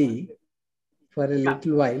remedy for a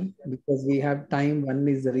little while, because we have time? One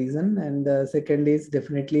is the reason, and the second is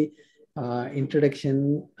definitely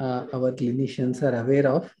introduction our clinicians are aware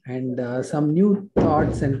of, and some new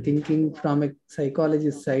thoughts and thinking from a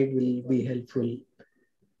psychologist side will be helpful,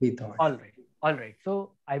 we thought. All right.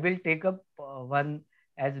 So I will take up one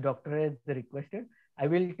as doctor has requested, I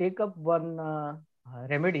will take up one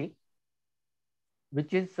remedy,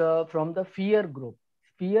 which is from the fear group.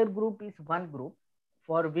 Fear group is one group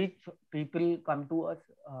for which people come to us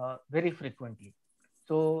very frequently.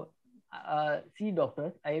 So, see,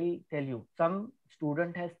 doctors, I'll tell you, some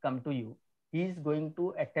student has come to you. He is going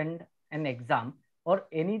to attend an exam or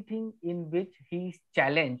anything in which he is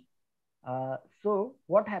challenged. So,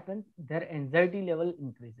 what happens? Their anxiety level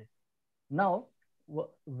increases. Now,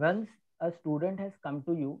 once a student has come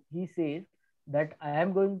to you, he says that I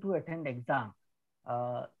am going to attend exam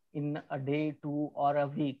in a day, 2 or a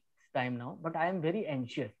week's time now, but I am very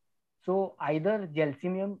anxious. So either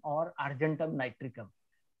gelsemium or argentum nitricum.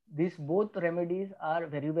 These both remedies are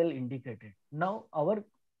very well indicated. Now our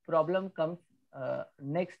problem comes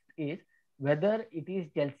next is whether it is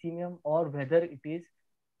gelsemium or whether it is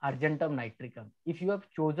argentum nitricum. If you have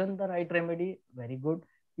chosen the right remedy, very good.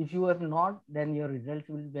 If you have not, then your results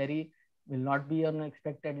will not be on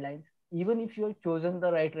expected lines. Even if you have chosen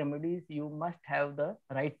the right remedies, you must have the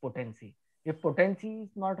right potency. If potency is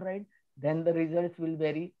not right, then the results will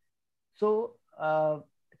vary. So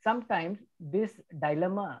sometimes this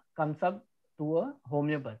dilemma comes up to a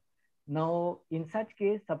homeopath. Now, in such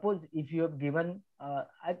case, suppose if you have given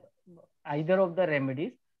either of the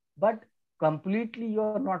remedies, but completely you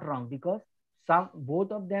are not wrong, because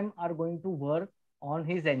both of them are going to work on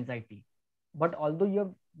his anxiety. But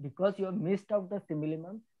although because you have missed out the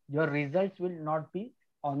similimum, your results will not be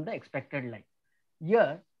on the expected line.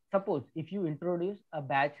 Here, suppose if you introduce a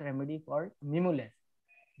batch remedy called Mimulus,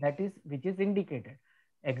 which is indicated.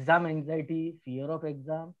 Exam anxiety, fear of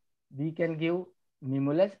exam, we can give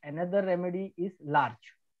Mimulus. Another remedy is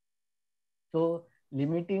larch. So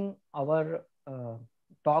limiting our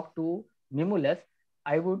talk to Mimulus,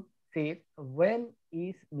 I would say, when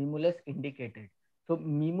is Mimulus indicated? So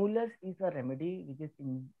Mimulus is a remedy which is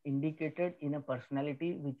indicated in a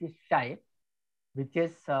personality which is shy, which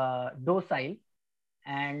is docile,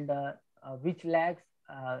 and which lacks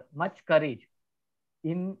much courage.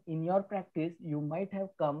 In your practice, you might have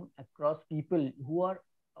come across people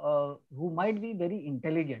who might be very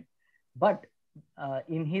intelligent, but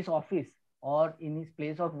in his office or in his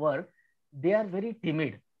place of work, they are very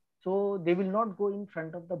timid. So they will not go in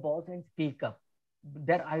front of the boss and speak up.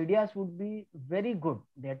 Their ideas would be very good.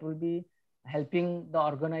 That will be helping the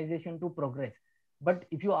organization to progress. But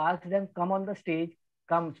if you ask them, come on the stage,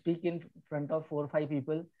 come speak in front of 4 or 5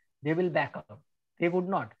 people, they will back out. They would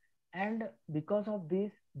not. And because of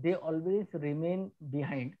this, they always remain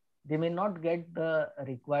behind. They may not get the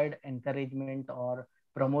required encouragement or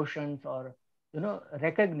promotions or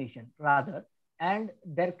recognition rather. And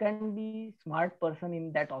there can be smart person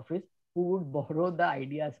in that office who would borrow the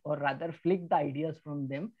ideas or rather flick the ideas from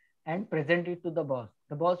them and present it to the boss.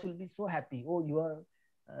 The boss will be so happy. Oh, you are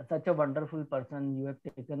such a wonderful person. You have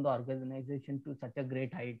taken the organization to such a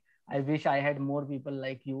great height. I wish I had more people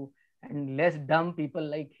like you and less dumb people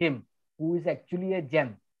like him, who is actually a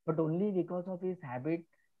gem. But only because of his habit,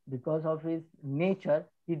 because of his nature,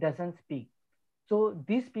 he doesn't speak. So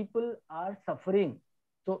these people are suffering.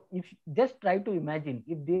 So if just try to imagine,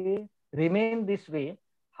 if they remain this way,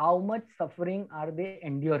 how much suffering are they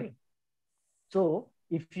enduring? So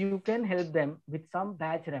if you can help them with some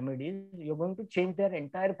batch remedies, you're going to change their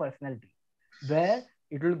entire personality, where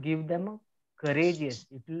it will give them courageous,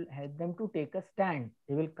 it will help them to take a stand.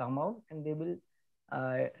 They will come out and they will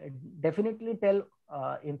definitely tell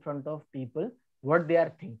in front of people what they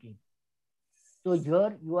are thinking. So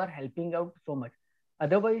here you are helping out so much.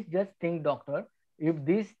 Otherwise, just think, doctor, if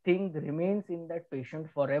this thing remains in that patient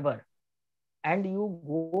forever and you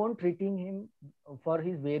go on treating him for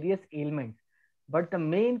his various ailments, but the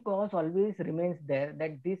main cause always remains there,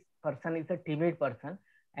 that this person is a timid person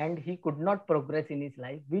and he could not progress in his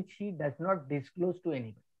life, which he does not disclose to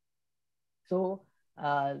anybody. So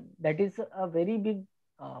that is a very big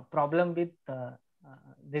problem with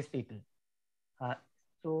these people.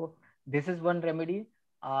 So this is one remedy.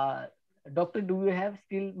 Doctor, do you have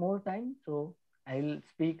still more time? So I'll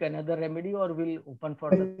speak another remedy, or we'll open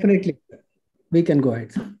for definitely. We can go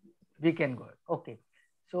ahead. We can go ahead. Okay.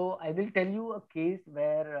 So I will tell you a case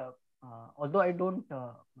where, although I don't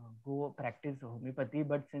go practice homeopathy,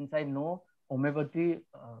 but since I know homeopathy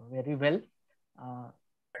very well, I'll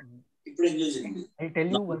tell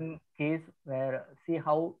you one case where, see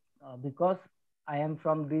how, because I am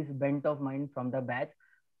from this bent of mind from the batch,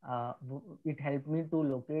 it helped me to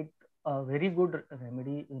locate a very good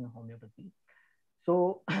remedy in homeopathy.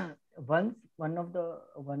 So once one of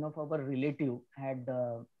our relative had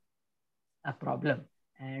a problem,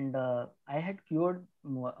 and I had cured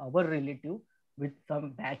our relative with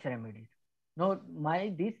some batch remedies. Now,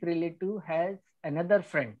 this relative has another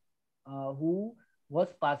friend who was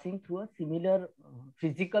passing through a similar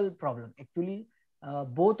physical problem. Actually,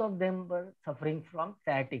 both of them were suffering from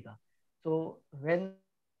sciatica. So when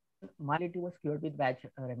my relative was cured with batch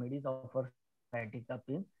remedies of her sciatica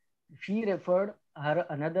pain, she referred her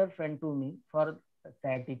another friend to me for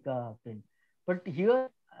sciatica pain. But here,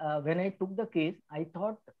 when I took the case, I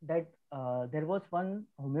thought that there was one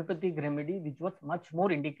homeopathic remedy which was much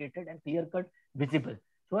more indicated and clear-cut visible.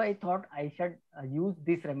 So I thought I should use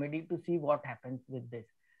this remedy to see what happens with this.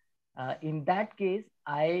 In that case,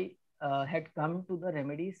 I had come to the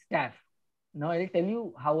remedy staff. Now I'll tell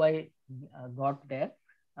you how I got there.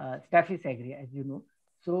 Staff is agri, as you know.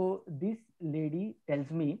 So this lady tells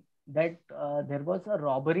me that there was a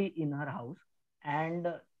robbery in her house, and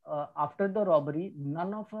after the robbery,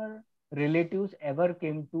 none of her relatives ever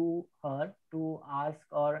came to her to ask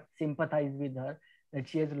or sympathize with her that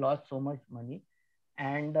she has lost so much money.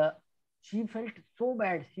 And she felt so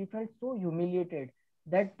bad, she felt so humiliated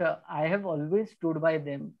that I have always stood by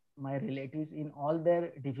them, my relatives, in all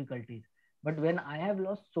their difficulties. But when I have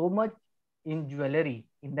lost so much in jewelry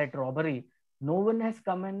in that robbery, no one has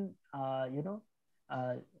come and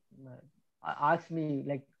asked me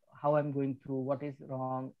like how I'm going through, what is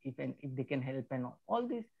wrong, if they can help, and all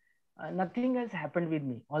this. Nothing has happened with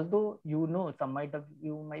me. Although you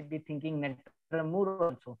might be thinking Netramur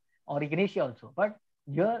also or Ignatia also, but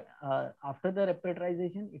here after the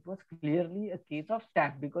repertorization, it was clearly a case of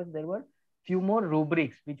staff because there were few more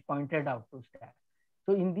rubrics which pointed out to staff.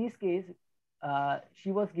 So in this case,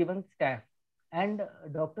 she was given staff. And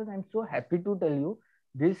doctors, I'm so happy to tell you,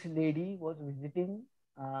 this lady was visiting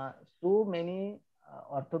so many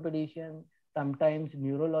orthopedicians, sometimes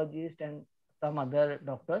neurologists, and some other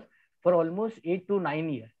doctors for almost 8 to 9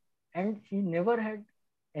 years. And she never had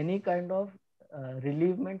any kind of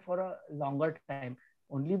relievement for a longer time.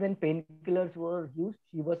 Only when painkillers were used,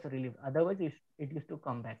 she was relieved. Otherwise, it used to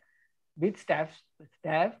come back. With staff,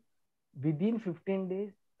 within 15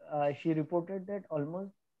 days, she reported that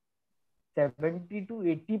almost 70 to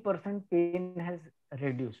 80% pain has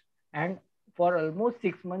reduced. And for almost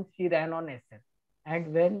 6 months, she ran on SL.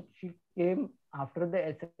 And when she came after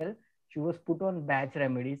the SL, she was put on batch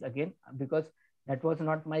remedies again because that was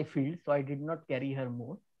not my field. So I did not carry her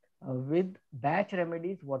more. With batch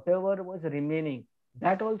remedies, whatever was remaining,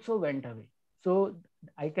 that also went away. So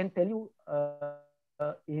I can tell you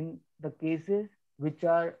in the cases which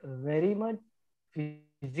are very much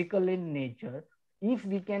physical in nature, if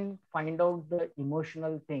we can find out the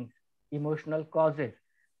emotional things, emotional causes,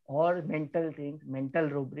 or mental things, mental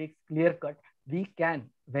rubrics, clear cut, we can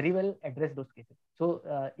very well address those cases. So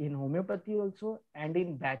in homeopathy also and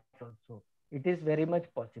in batch also, it is very much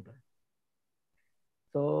possible.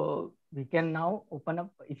 So we can now open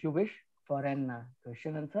up, if you wish, for an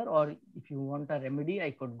question answer, or if you want a remedy,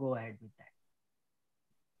 I could go ahead with that.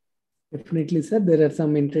 Definitely, sir. There are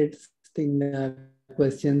some interesting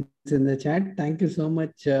questions in the chat. Thank you so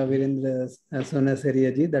much, Virendra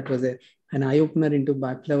Sonasaria ji. That was an eye-opener into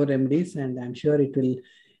Bach flower remedies, and I'm sure it will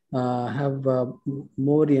have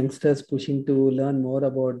more youngsters pushing to learn more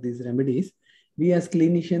about these remedies. We as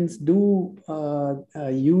clinicians do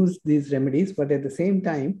use these remedies, but at the same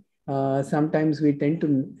time, sometimes we tend to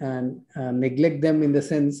neglect them, in the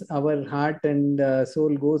sense our heart and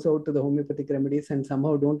soul goes out to the homeopathic remedies and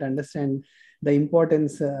somehow don't understand the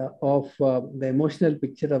importance of the emotional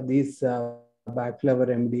picture of these Bach flower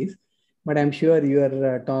remedies. But I'm sure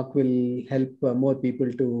your talk will help more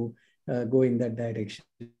people to go in that direction.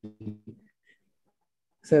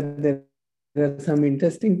 So there are some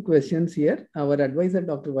interesting questions here. Our advisor,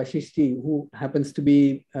 Dr. Vashishti, who happens to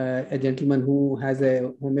be a gentleman who has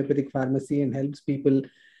a homeopathic pharmacy and helps people,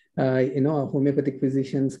 homeopathic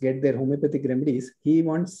physicians get their homeopathic remedies. He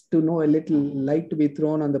wants to know a little light to be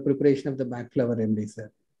thrown on the preparation of the Bach flower remedies,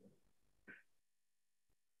 sir.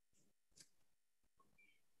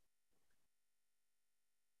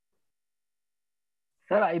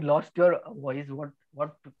 Sir, I lost your voice.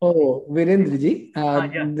 What? Oh, Virendra ji.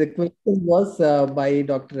 Yeah. The question was by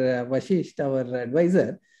Dr. Vashisht, our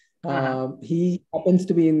advisor. He happens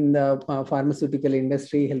to be in the pharmaceutical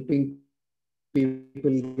industry, helping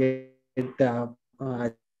people get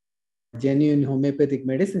genuine homeopathic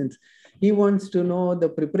medicines. He wants to know the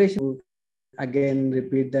preparation. Again,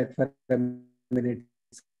 repeat that for a minute.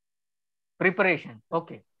 Preparation.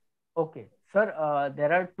 Okay. Sir,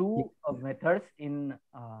 there are two methods in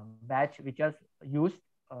batch which are used,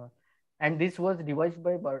 and this was devised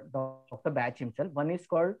by Dr. Batch himself. One is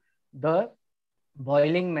called the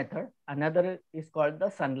boiling method, another is called the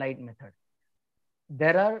sunlight method.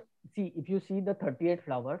 There are see, if you see the 38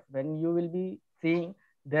 flowers, when you will be seeing,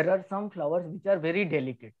 there are some flowers which are very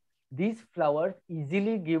delicate. These flowers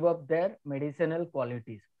easily give up their medicinal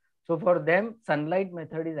qualities. So for them, sunlight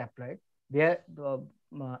method is applied. There,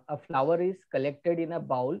 a flower is collected in a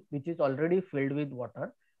bowl which is already filled with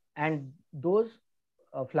water, and those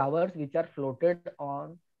flowers which are floated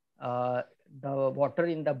on the water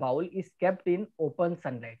in the bowl is kept in open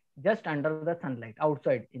sunlight, just under the sunlight,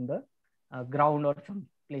 outside in the ground or some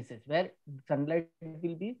places where sunlight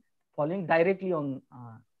will be falling directly on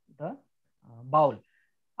the bowl.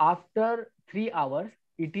 After 3 hours,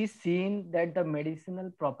 it is seen that the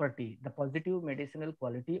medicinal property, the positive medicinal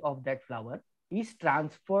quality of that flower is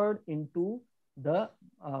transferred into the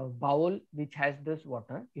bowl which has this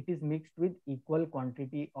water. It is mixed with equal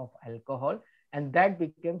quantity of alcohol, and that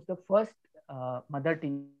becomes the first mother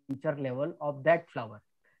tincture level of that flower.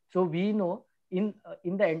 So we know in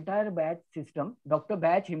the entire batch system, Dr.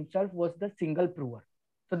 Bach himself was the single prover.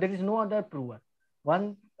 So there is no other prover.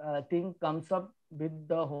 One thing comes up with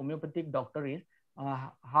the homeopathic doctor is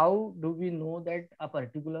how do we know that a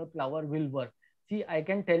particular flower will work? See, I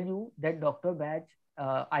can tell you that Dr. Bach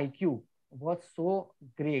IQ was so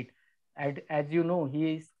great. As you know,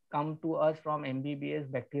 he is come to us from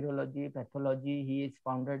MBBS, bacteriology, pathology. He is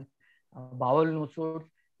founded Bowel Nosodes.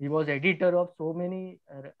 He was editor of so many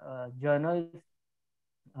journals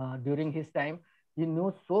during his time. He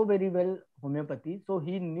knew so very well homeopathy. So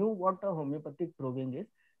he knew what a homeopathic proving is.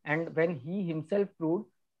 And when he himself proved,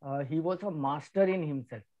 he was a master in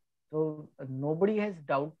himself. So nobody has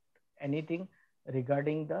doubt anything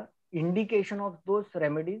regarding the indication of those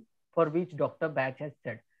remedies for which Dr. Bach has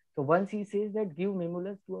said. So once he says that give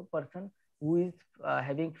Mimulus to a person who is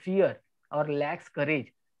having fear or lacks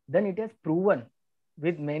courage, then it has proven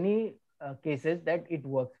with many cases that it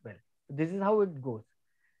works well. This is how it goes.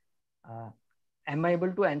 Am I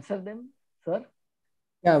able to answer them, sir?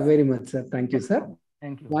 Yeah, very much, sir. Thank you, sir.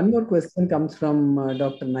 Thank you. One more question comes from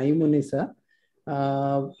Dr. Naimuni, sir.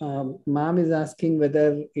 Ma'am is asking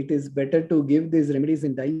whether it is better to give these remedies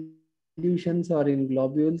in dilutions or in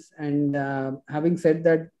globules. And having said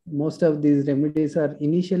that, most of these remedies are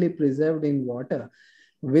initially preserved in water.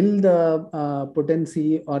 Will the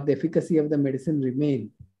potency or the efficacy of the medicine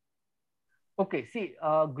remain? Okay, see,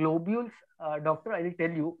 globules, doctor, I will tell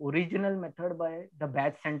you, original method by the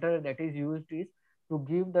Bach center that is used is to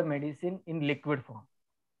give the medicine in liquid form.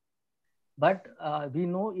 But we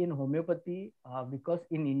know in homeopathy, because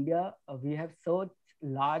in India, we have such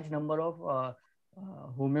large number of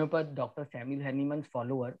homeopath Dr. Samuel Hahnemann's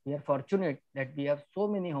followers. We are fortunate that we have so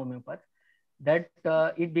many homeopaths that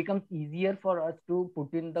it becomes easier for us to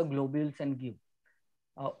put in the globules and give.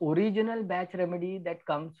 Original Bach remedy that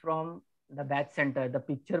comes from the Bach center, the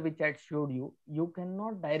picture which I showed you, you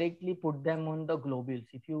cannot directly put them on the globules.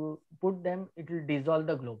 If you put them, it will dissolve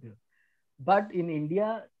the globule. But in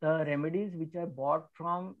India, the remedies which are bought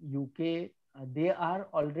from UK, they are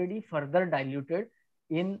already further diluted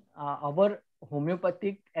in our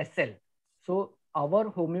homeopathic SL. So our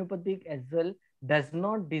homeopathic SL does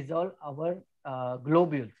not dissolve our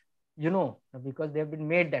globules, you know, because they have been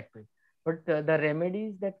made that way. But the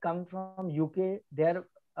remedies that come from UK, they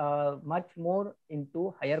are much more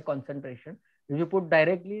into higher concentration. If you put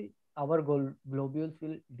directly, our globules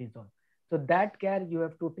will dissolve. So that care you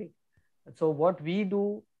have to take. So what we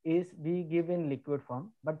do is we give in liquid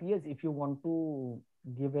form. But yes, if you want to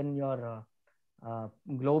give in your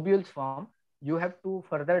globules form, you have to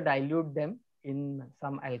further dilute them in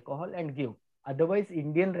some alcohol and give. Otherwise,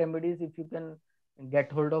 Indian remedies, if you can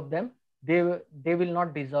get hold of them, they will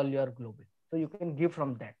not dissolve your globule. So you can give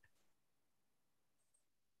from that.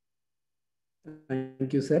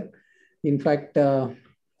 Thank you, sir. In fact,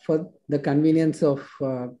 for the convenience of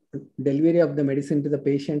delivery of the medicine to the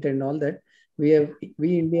patient and all that, we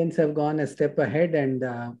Indians have gone a step ahead and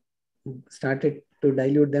started to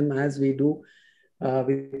dilute them as we do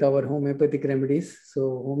with our homeopathic remedies.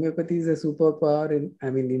 So homeopathy is a superpower.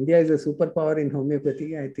 India is a superpower in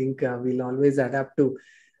homeopathy. I think we'll always adapt to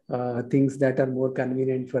things that are more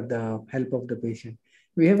convenient for the help of the patient.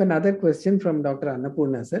 We have another question from Dr.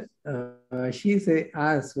 Annapurna, sir. She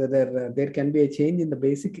asks whether there can be a change in the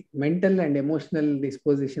basic mental and emotional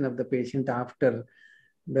disposition of the patient after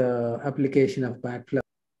the application of Bach flower.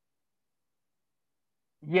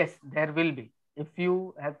 Yes, there will be. If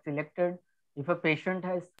you have selected, if a patient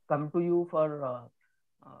has come to you for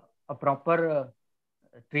a proper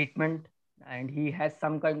treatment and he has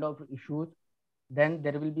some kind of issues, then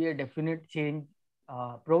there will be a definite change,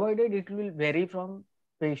 provided it will vary from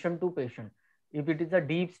patient to patient. If it is a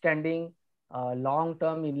deep standing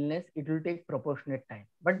long-term illness, it will take proportionate time,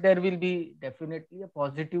 but there will be definitely a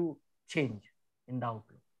positive change in the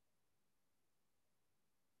outlook.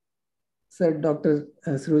 Sir, Dr.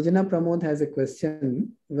 Srujana Pramod has a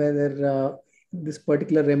question whether this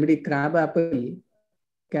particular remedy, crab apple,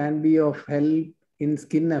 can be of help in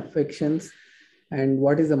skin affections, and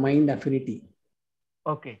what is the mind affinity?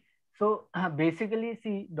 Okay, so basically,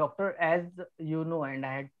 see, doctor, as you know, and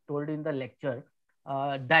I had told in the lecture,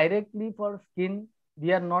 directly for skin,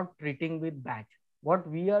 we are not treating with Bach. What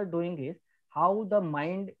we are doing is how the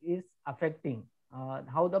mind is affecting,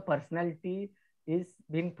 how the personality is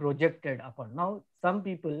being projected upon. Now, some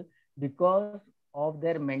people, because of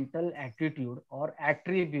their mental attitude or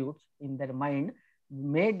attributes in their mind,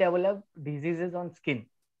 may develop diseases on skin.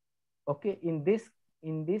 Okay, in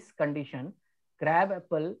this condition, crab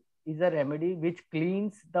apple is a remedy which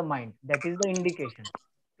cleans the mind. That is the indication.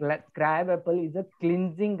 Crab apple is a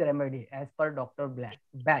cleansing remedy as per Dr.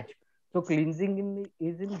 Bach. So cleansing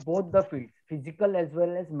is in both the fields, physical as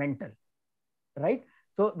well as mental, right?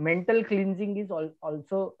 So mental cleansing is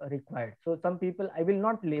also required. So some people, I will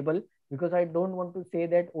not label, because I don't want to say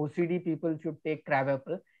that OCD people should take crab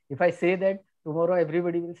apple. If I say that, tomorrow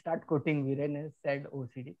everybody will start quoting Virendra has said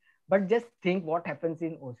OCD. But just think what happens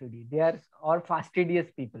in OCD. They are all fastidious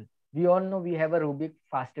people. We all know we have a rubric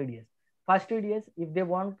fastidious. Fastidious, if they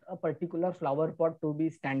want a particular flower pot to be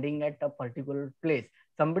standing at a particular place,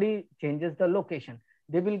 somebody changes the location,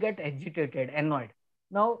 they will get agitated, annoyed.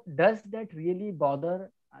 Now, does that really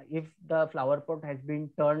bother if the flower pot has been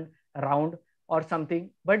turned around or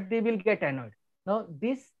something? But they will get annoyed. Now,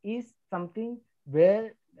 this is something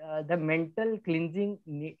where the mental cleansing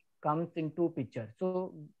comes into picture.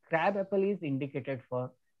 So, crab apple is indicated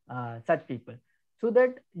for such people. So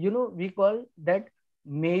that, we call that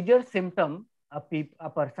major symptom a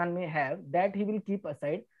person may have, that he will keep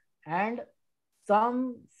aside, and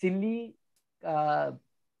some silly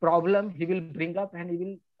problem he will bring up, and he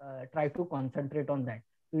will try to concentrate on that.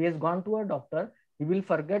 So he has gone to a doctor, he will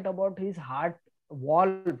forget about his heart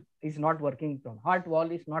wall is not working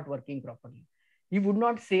properly. He would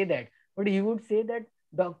not say that, but he would say that,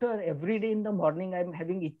 doctor, every day in the morning I'm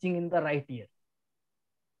having itching in the right ear.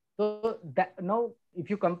 So that now, if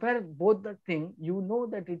you compare both the thing, you know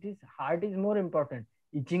that it is heart is more important.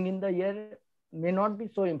 Itching in the ear may not be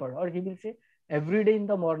so important. Or he will say, every day in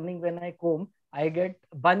the morning when I comb, I get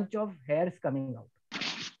a bunch of hairs coming out,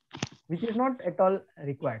 which is not at all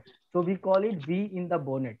required. So we call it bee in the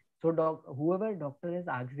bonnet. So whoever doctor has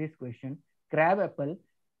asked this question, crab apple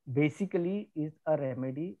basically is a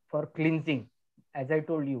remedy for cleansing. As I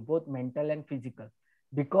told you, both mental and physical.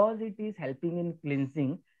 Because it is helping in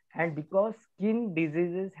cleansing, and because skin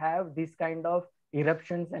diseases have this kind of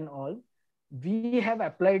eruptions and all, we have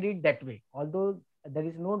applied it that way. Although there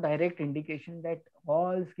is no direct indication that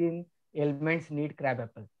all skin ailments need crab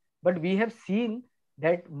apple. But we have seen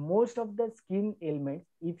that most of the skin ailments,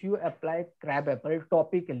 if you apply crab apple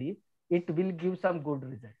topically, it will give some good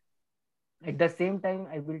result. At the same time,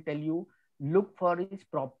 I will tell you, look for his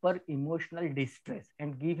proper emotional distress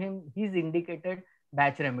and give him his indicated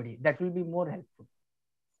Bach remedy. That will be more helpful.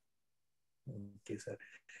 Okay, sir.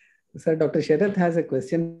 Sir, Dr. Sharath has a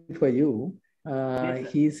question for you.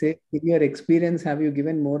 Yes, he said, in your experience, have you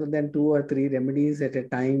given more than 2 or 3 remedies at a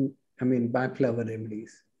time? I mean, Bach flower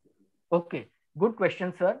remedies. Okay, good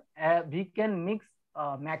question, sir. We can mix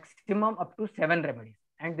maximum up to 7 remedies.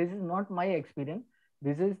 And this is not my experience.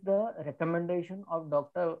 This is the recommendation of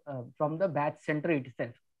doctor from the Bach center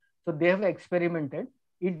itself. So they have experimented.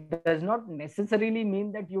 It does not necessarily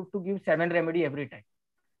mean that you have to give 7 remedy every time.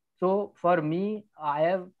 So for me, I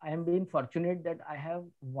am being fortunate that I have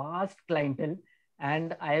vast clientele,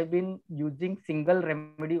 and I have been using single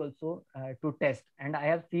remedy also to test. And I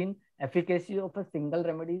have seen efficacy of a single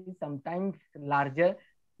remedy sometimes larger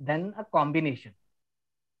than a combination.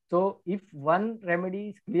 So if one remedy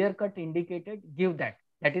is clear-cut indicated, give that.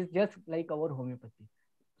 That is just like our homeopathy.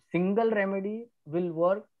 Single remedy will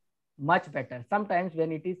work much better sometimes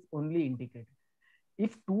when it is only indicated.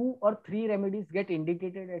 If 2 or 3 remedies get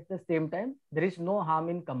indicated at the same time, there is no harm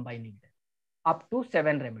in combining them. Up to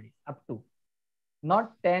 7 remedies, up to.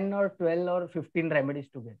 Not 10 or 12 or 15 remedies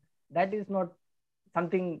together. That is not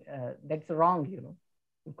something that's wrong,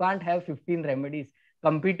 You can't have 15 remedies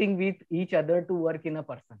competing with each other to work in a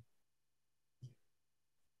person.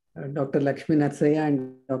 Dr. Lakshmi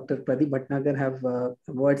and Dr. Pradeep Bhatnagar have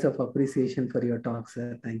words of appreciation for your talk,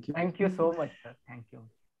 sir. Thank you. Thank you so much, sir. Thank you.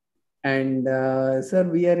 And sir,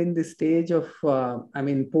 we are in the stage of, I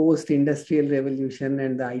mean, post-industrial revolution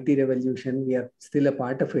and the IT revolution. We are still a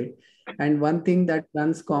part of it. And one thing that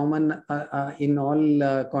runs common in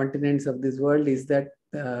all continents of this world is that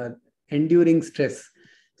enduring stress.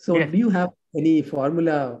 So Yes. do you have any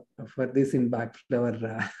formula for this in Bach flower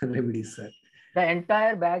remedies, sir? The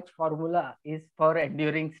entire batch formula is for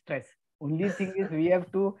enduring stress. Only thing is we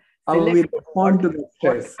have to How we respond to the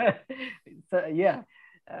stress. So, yeah.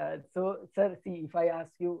 So, sir, see, if I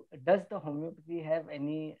ask you, does the homeopathy have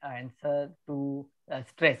any answer to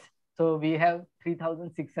stress? So we have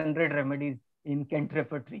 3,600 remedies in Kent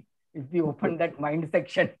repertory. If we open that mind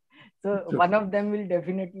section, so one of them will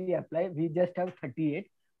definitely apply. We just have 38.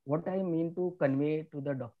 What I mean to convey to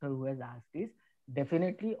the doctor who has asked is,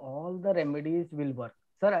 definitely all the remedies will work.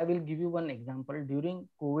 Sir, I will give you one example. During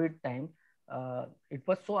COVID time, it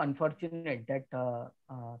was so unfortunate that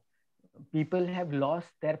people have lost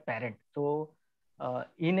their parents. So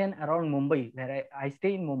in and around Mumbai, where I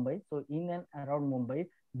stay in Mumbai, so in and around Mumbai,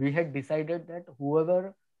 we had decided that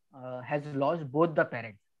whoever has lost both the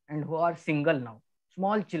parents and who are single now,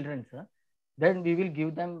 small children, sir, then we will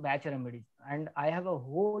give them batch remedies. And I have a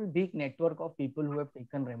whole big network of people who have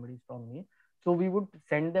taken remedies from me. So we would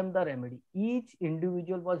send them the remedy. Each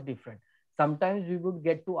individual was different. Sometimes we would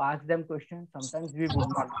get to ask them questions, sometimes we would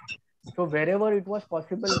not. So wherever it was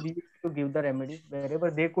possible, we used to give the remedies.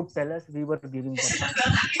 Wherever they could tell us, we were giving them.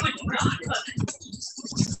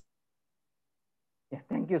 Yeah,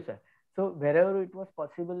 thank you, sir. So wherever it was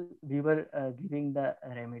possible, we were giving the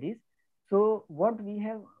remedies. So what we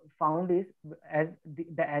have found is, as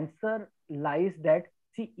the answer lies that,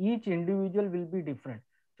 see, each individual will be different.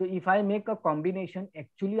 So if I make a combination,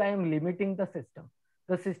 actually I am limiting the system.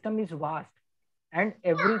 The system is vast and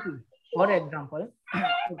everything. For example,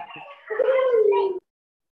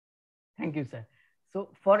 thank you, sir. So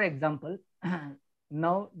for example,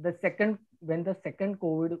 now when the second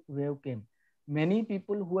COVID wave came, many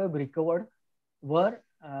people who have recovered were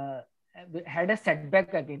had a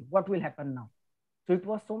setback again. What will happen now? So it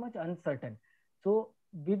was so much uncertain. So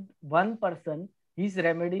with one person, his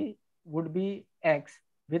remedy would be X,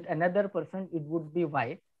 with another person it would be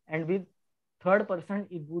Y, and with third person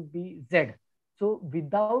it would be Z. So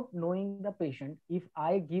without knowing the patient, if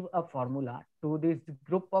I give a formula to this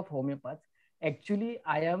group of homeopaths, actually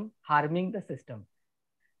I am harming the system,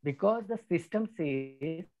 because the system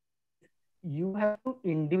says you have to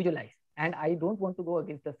individualize, and I don't want to go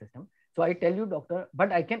against the system. So I tell you, doctor,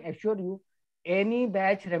 but I can assure you, any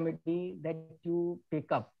batch remedy that you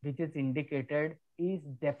pick up which is indicated is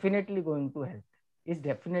definitely going to help. Is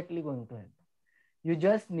definitely going to help. You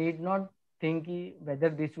just need not think whether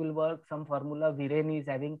this will work, some formula Virendra is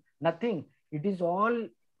having, nothing. It is all,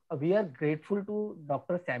 we are grateful to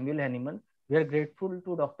Dr. Samuel Hahnemann, we are grateful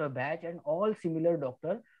to Dr. Bach and all similar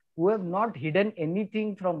doctors who have not hidden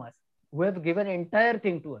anything from us, who have given entire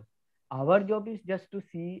thing to us. Our job is just to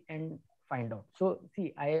see and find out. So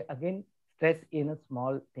see, I again stress in a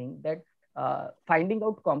small thing that finding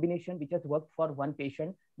out combination which has worked for one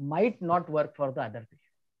patient might not work for the other patient.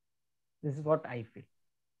 This is what I feel.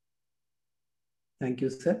 Thank you,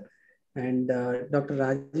 sir. And Dr.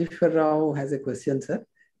 Rajeshwar Rao has a question, sir,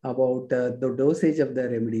 about the dosage of the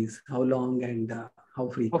remedies. How long and how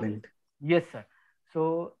frequent? Okay. Yes, sir.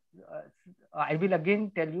 So I will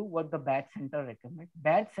again tell you what the Bach Center recommends.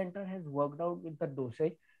 Bach Center has worked out with the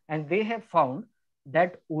dosage, and they have found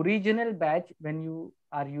that original batch, when you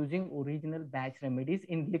are using original batch remedies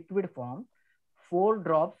in liquid form, 4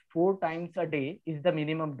 drops 4 times a day is the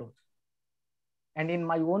minimum dose. And in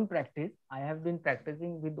my own practice, I have been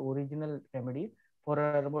practicing with original remedies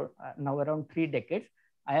for now around 3 decades.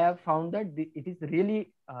 I have found that it is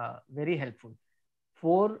really very helpful.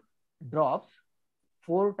 4 drops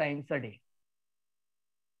 4 times a day.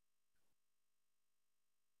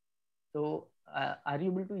 So are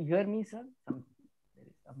you able to hear me, sir? There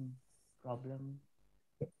is some problem.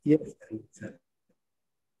 Yes, sir.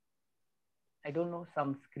 I don't know,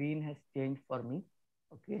 some screen has changed for me.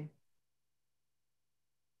 Okay.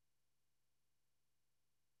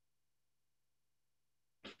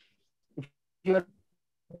 If you are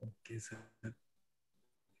okay, sir.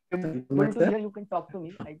 able to hear, you can talk to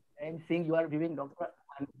me. I am seeing you are viewing Dr.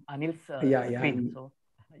 Anil's screen. So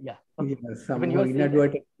yeah. Okay. Yes, somehow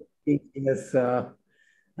inadvertently he has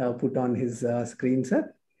put on his screen,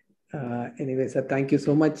 sir. Anyway, sir, thank you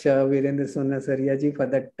so much, Virendra Sonasaria ji, for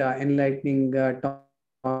that enlightening talk.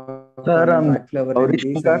 Sir, on backflower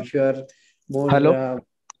remedies. I'm sure more. Hello.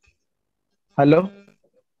 Hello.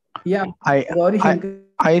 Yeah.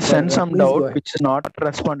 I sent some doubt which is not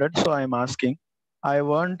responded, so I'm asking. I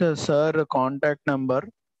want sir contact number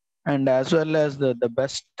and as well as the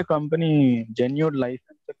best company, genuine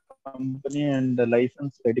licensed company and the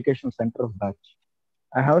licensed education center of Bach.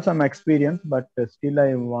 I have some experience, but still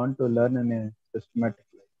I want to learn in a systematic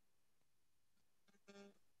way.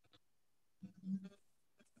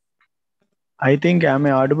 I think am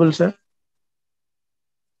I audible, sir?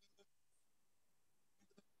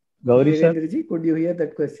 Gauri sir? Virendra ji, could you hear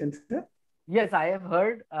that question, sir? Yes, I have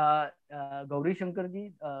heard. Gauri Shankar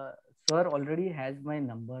ji, sir already has my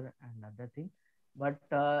number and other thing, but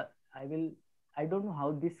I will. I don't know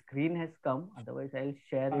how this screen has come. Otherwise, I'll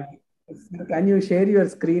share it. Can you share your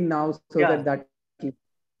screen now so Yeah. that will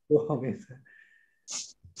go away, sir?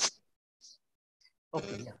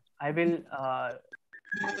 Okay, yeah. I will.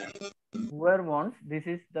 Whoever wants, this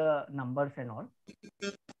is the numbers and all.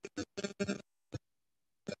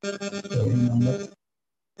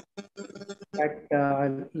 But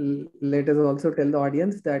let us also tell the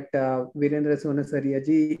audience that Virendra Sonasaria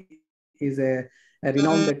ji is a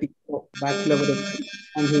renowned teacher of Bach lover,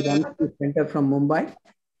 and he runs the center from Mumbai,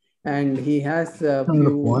 and he has a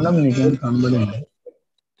few.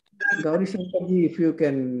 Gauri Shankar ji, if you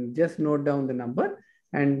can just note down the number.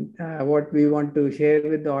 And what we want to share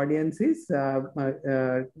with the audience is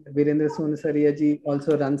Virendra Sonasaria ji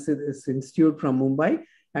also runs this institute from Mumbai,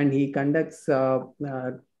 and he conducts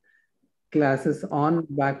classes on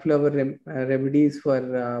Bach remedies for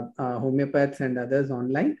homeopaths and others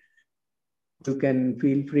online. You can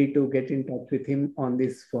feel free to get in touch with him on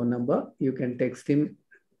this phone number. You can text him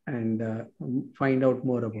and find out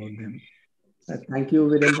more about them. Thank you,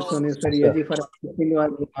 Virendra Sonasaria ji, for accepting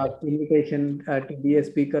our invitation to be a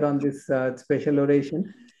speaker on this special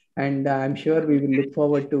oration. And I'm sure we will look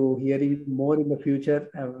forward to hearing more in the future.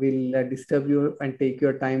 We'll disturb you and take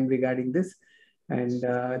your time regarding this. And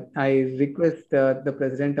I request the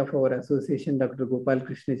president of our association, Dr. Gopal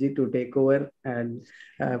Krishna ji, to take over and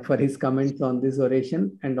for his comments on this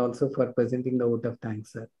oration and also for presenting the vote of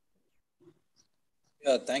thanks, sir.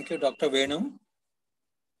 Yeah, thank you, Dr. Venu.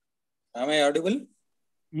 Am I audible?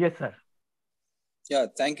 Yes, sir. Yeah,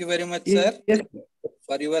 thank you very much, sir, yes,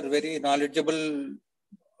 for your very knowledgeable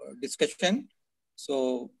discussion.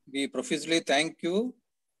 So we profusely thank you.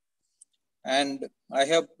 And I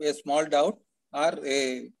have a small doubt or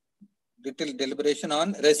a little deliberation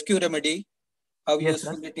on rescue remedy, how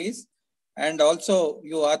useful it is. And also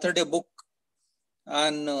you authored a book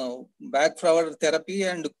on Bach flower therapy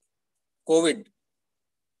and COVID.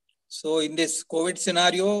 So in this COVID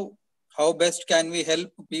scenario, how best can we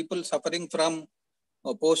help people suffering from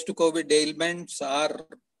post-COVID ailments or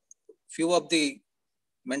few of the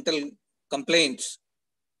mental complaints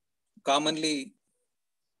commonly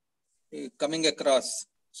coming across?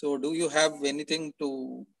 So do you have anything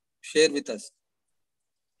to share with us?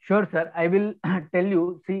 Sure, sir. I will tell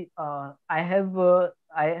you. See, I have a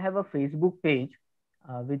Facebook page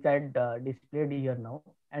which I displayed here now,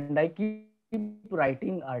 and I keep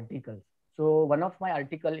writing articles. So one of my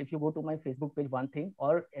article, if you go to my Facebook page, one thing,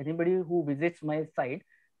 or anybody who visits my site,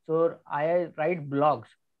 so I write blogs.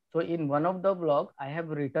 So in one of the blog, I have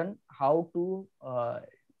written how to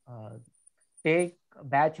take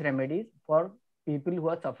batch remedies for people who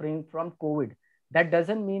are suffering from COVID. That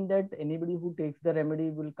doesn't mean that anybody who takes the remedy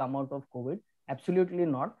will come out of COVID. Absolutely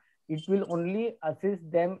not. It will only assist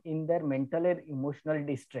them in their mental and emotional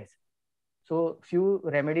distress. So few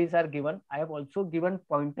remedies are given. I have also given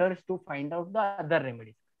pointers to find out the other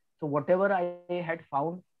remedies. So whatever I had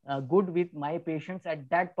found good with my patients at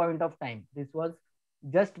that point of time, this was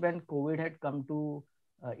just when COVID had come to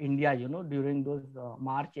India, during those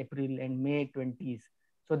March, April and May 20s.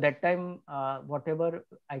 So that time, whatever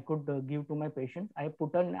I could give to my patients, I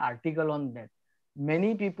put an article on that.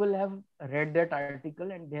 Many people have read that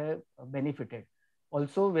article and they have benefited.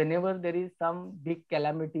 Also, whenever there is some big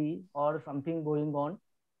calamity or something going on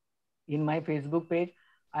in my Facebook page,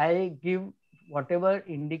 I give whatever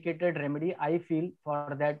indicated remedy I feel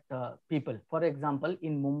for that people. For example,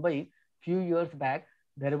 in Mumbai, few years back,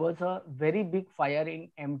 there was a very big fire in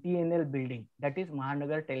MTNL building, that is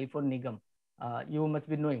Mahanagar Telephone Nigam. You must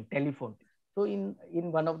be knowing telephone. So in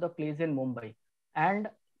one of the places in Mumbai, and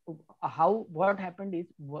what happened is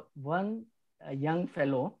one young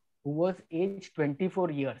fellow who was aged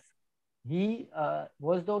 24 years, he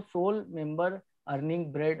was the sole member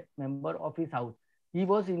earning bread member of his house. He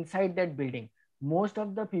was inside that building. Most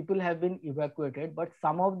of the people have been evacuated, but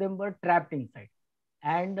some of them were trapped inside.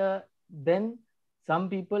 And then some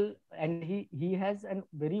people, and he has a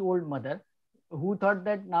very old mother who thought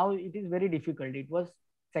that now it is very difficult. It was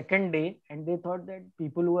second day and they thought that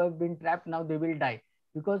people who have been trapped, now they will die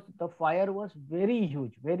because the fire was very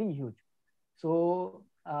huge, very huge. So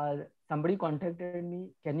somebody contacted me,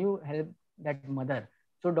 can you help that mother?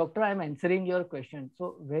 So doctor, I'm answering your question.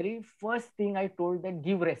 So very first thing I told that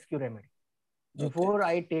give rescue remedy before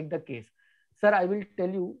I take the case. Sir, I will tell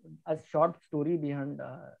you a short story behind.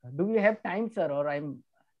 Do we have time, sir, or I'm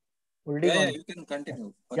holding on? Yeah, you can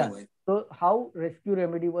continue. Yeah. So how rescue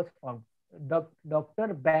remedy was found?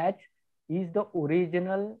 Dr. Bach is the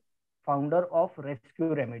original founder of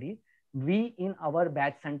rescue remedy. We in our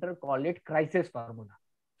Bach center call it crisis formula.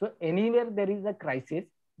 So anywhere there is a crisis,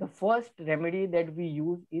 the first remedy that we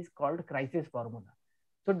use is called crisis formula.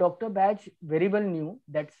 So Dr. Bach very well knew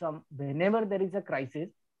that whenever there is a crisis,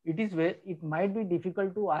 it might be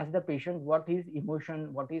difficult to ask the patient what his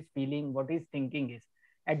emotion, what his feeling, what his thinking is.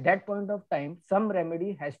 At that point of time, some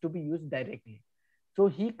remedy has to be used directly. So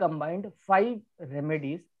he combined 5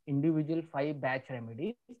 remedies, individual 5 batch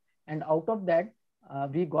remedies, and out of that,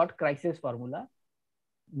 we got crisis formula.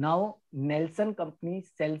 Now, Nelson company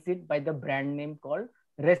sells it by the brand name called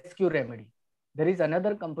Rescue Remedy. There is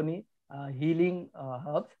another company, Healing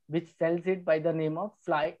Herbs, which sells it by the name of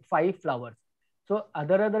 5 Flowers. So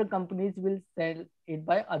other companies will sell it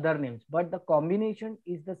by other names, but the combination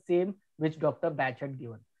is the same which Dr. Bach had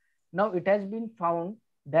given. Now it has been found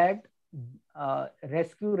that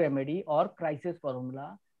rescue remedy or crisis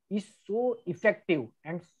formula is so effective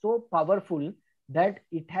and so powerful that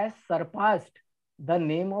it has surpassed the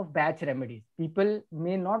name of Bach remedies. People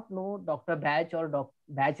may not know Dr. Bach or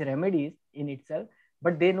Bach remedies in itself,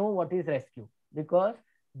 but they know what is rescue because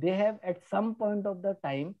they have at some point of the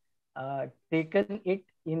time taken it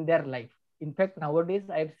in their life. In fact, nowadays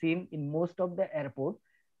I've seen in most of the airports,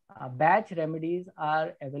 Bach remedies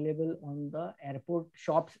are available on the airport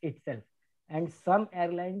shops itself. And some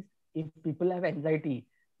airlines, if people have anxiety,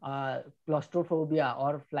 claustrophobia,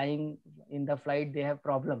 or flying in the flight, they have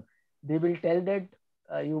problem, they will tell that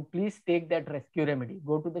you please take that rescue remedy.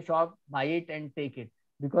 Go to the shop, buy it and take it.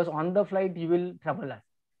 Because on the flight, you will trouble us.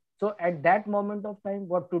 So at that moment of time,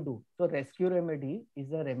 what to do? So rescue remedy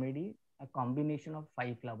is a remedy, a combination of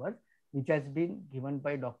 5 flowers, which has been given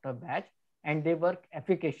by Dr. Bach, and they work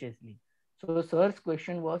efficaciously. So sir's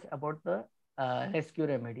question was about the rescue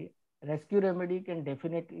remedy. Rescue remedy can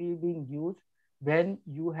definitely be used when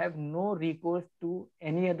you have no recourse to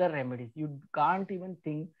any other remedies. You can't even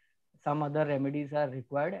think some other remedies are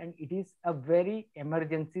required, and it is a very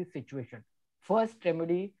emergency situation. First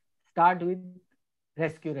remedy, start with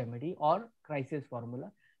rescue remedy or crisis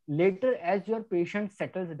formula. Later, as your patient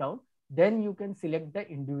settles down, then you can select the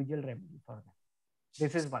individual remedy for them.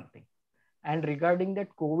 This is one thing. And regarding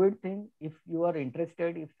that COVID thing, if you are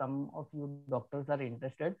interested, if some of you doctors are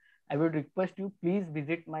interested, I would request you please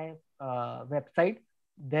visit my website.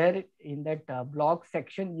 There in that blog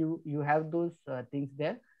section, you have those things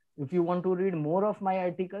there. If you want to read more of my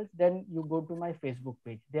articles, then you go to my Facebook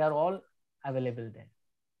page. They are all available there.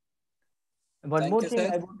 One more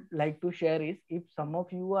thing I would like to share is if some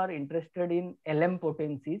of you are interested in LM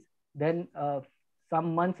potencies, then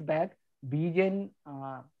some months back, BGen,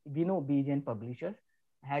 we know BGen publishers,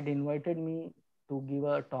 had invited me to give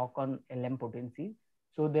a talk on LM potency.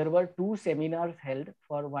 So there were 2 seminars held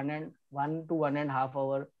for 1 to 1.5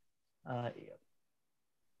 hours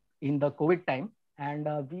in the COVID time. And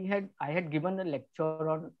I had given a lecture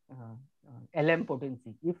on LM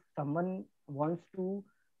potency. If someone wants to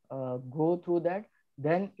go through that,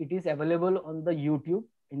 then it is available on the YouTube.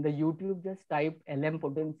 In the YouTube, just type LM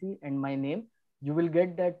potency and my name. You will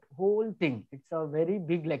get that whole thing. It's a very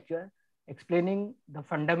big lecture explaining the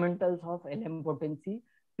fundamentals of LM potency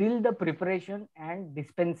till the preparation and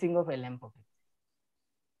dispensing of LM potency.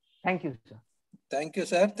 Thank you, sir. Thank you,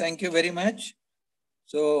 sir. Thank you very much.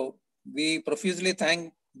 So we profusely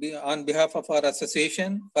thank on behalf of our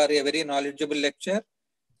association for a very knowledgeable lecture.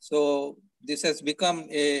 So this has become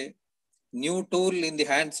a new tool in the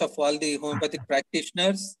hands of all the homeopathic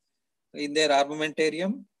practitioners in their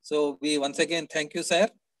armamentarium. So we once again thank you, sir.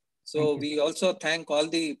 So we also thank all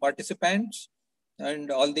the participants and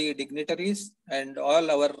all the dignitaries and all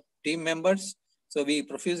our team members. So we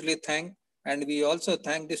profusely thank, and we also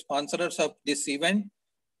thank the sponsors of this event,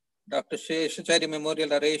 Dr. Seshachari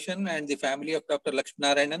Memorial Oration and the family of Dr. Lakshmi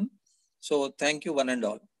Narayana. So thank you one and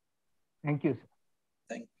all. Thank you, sir.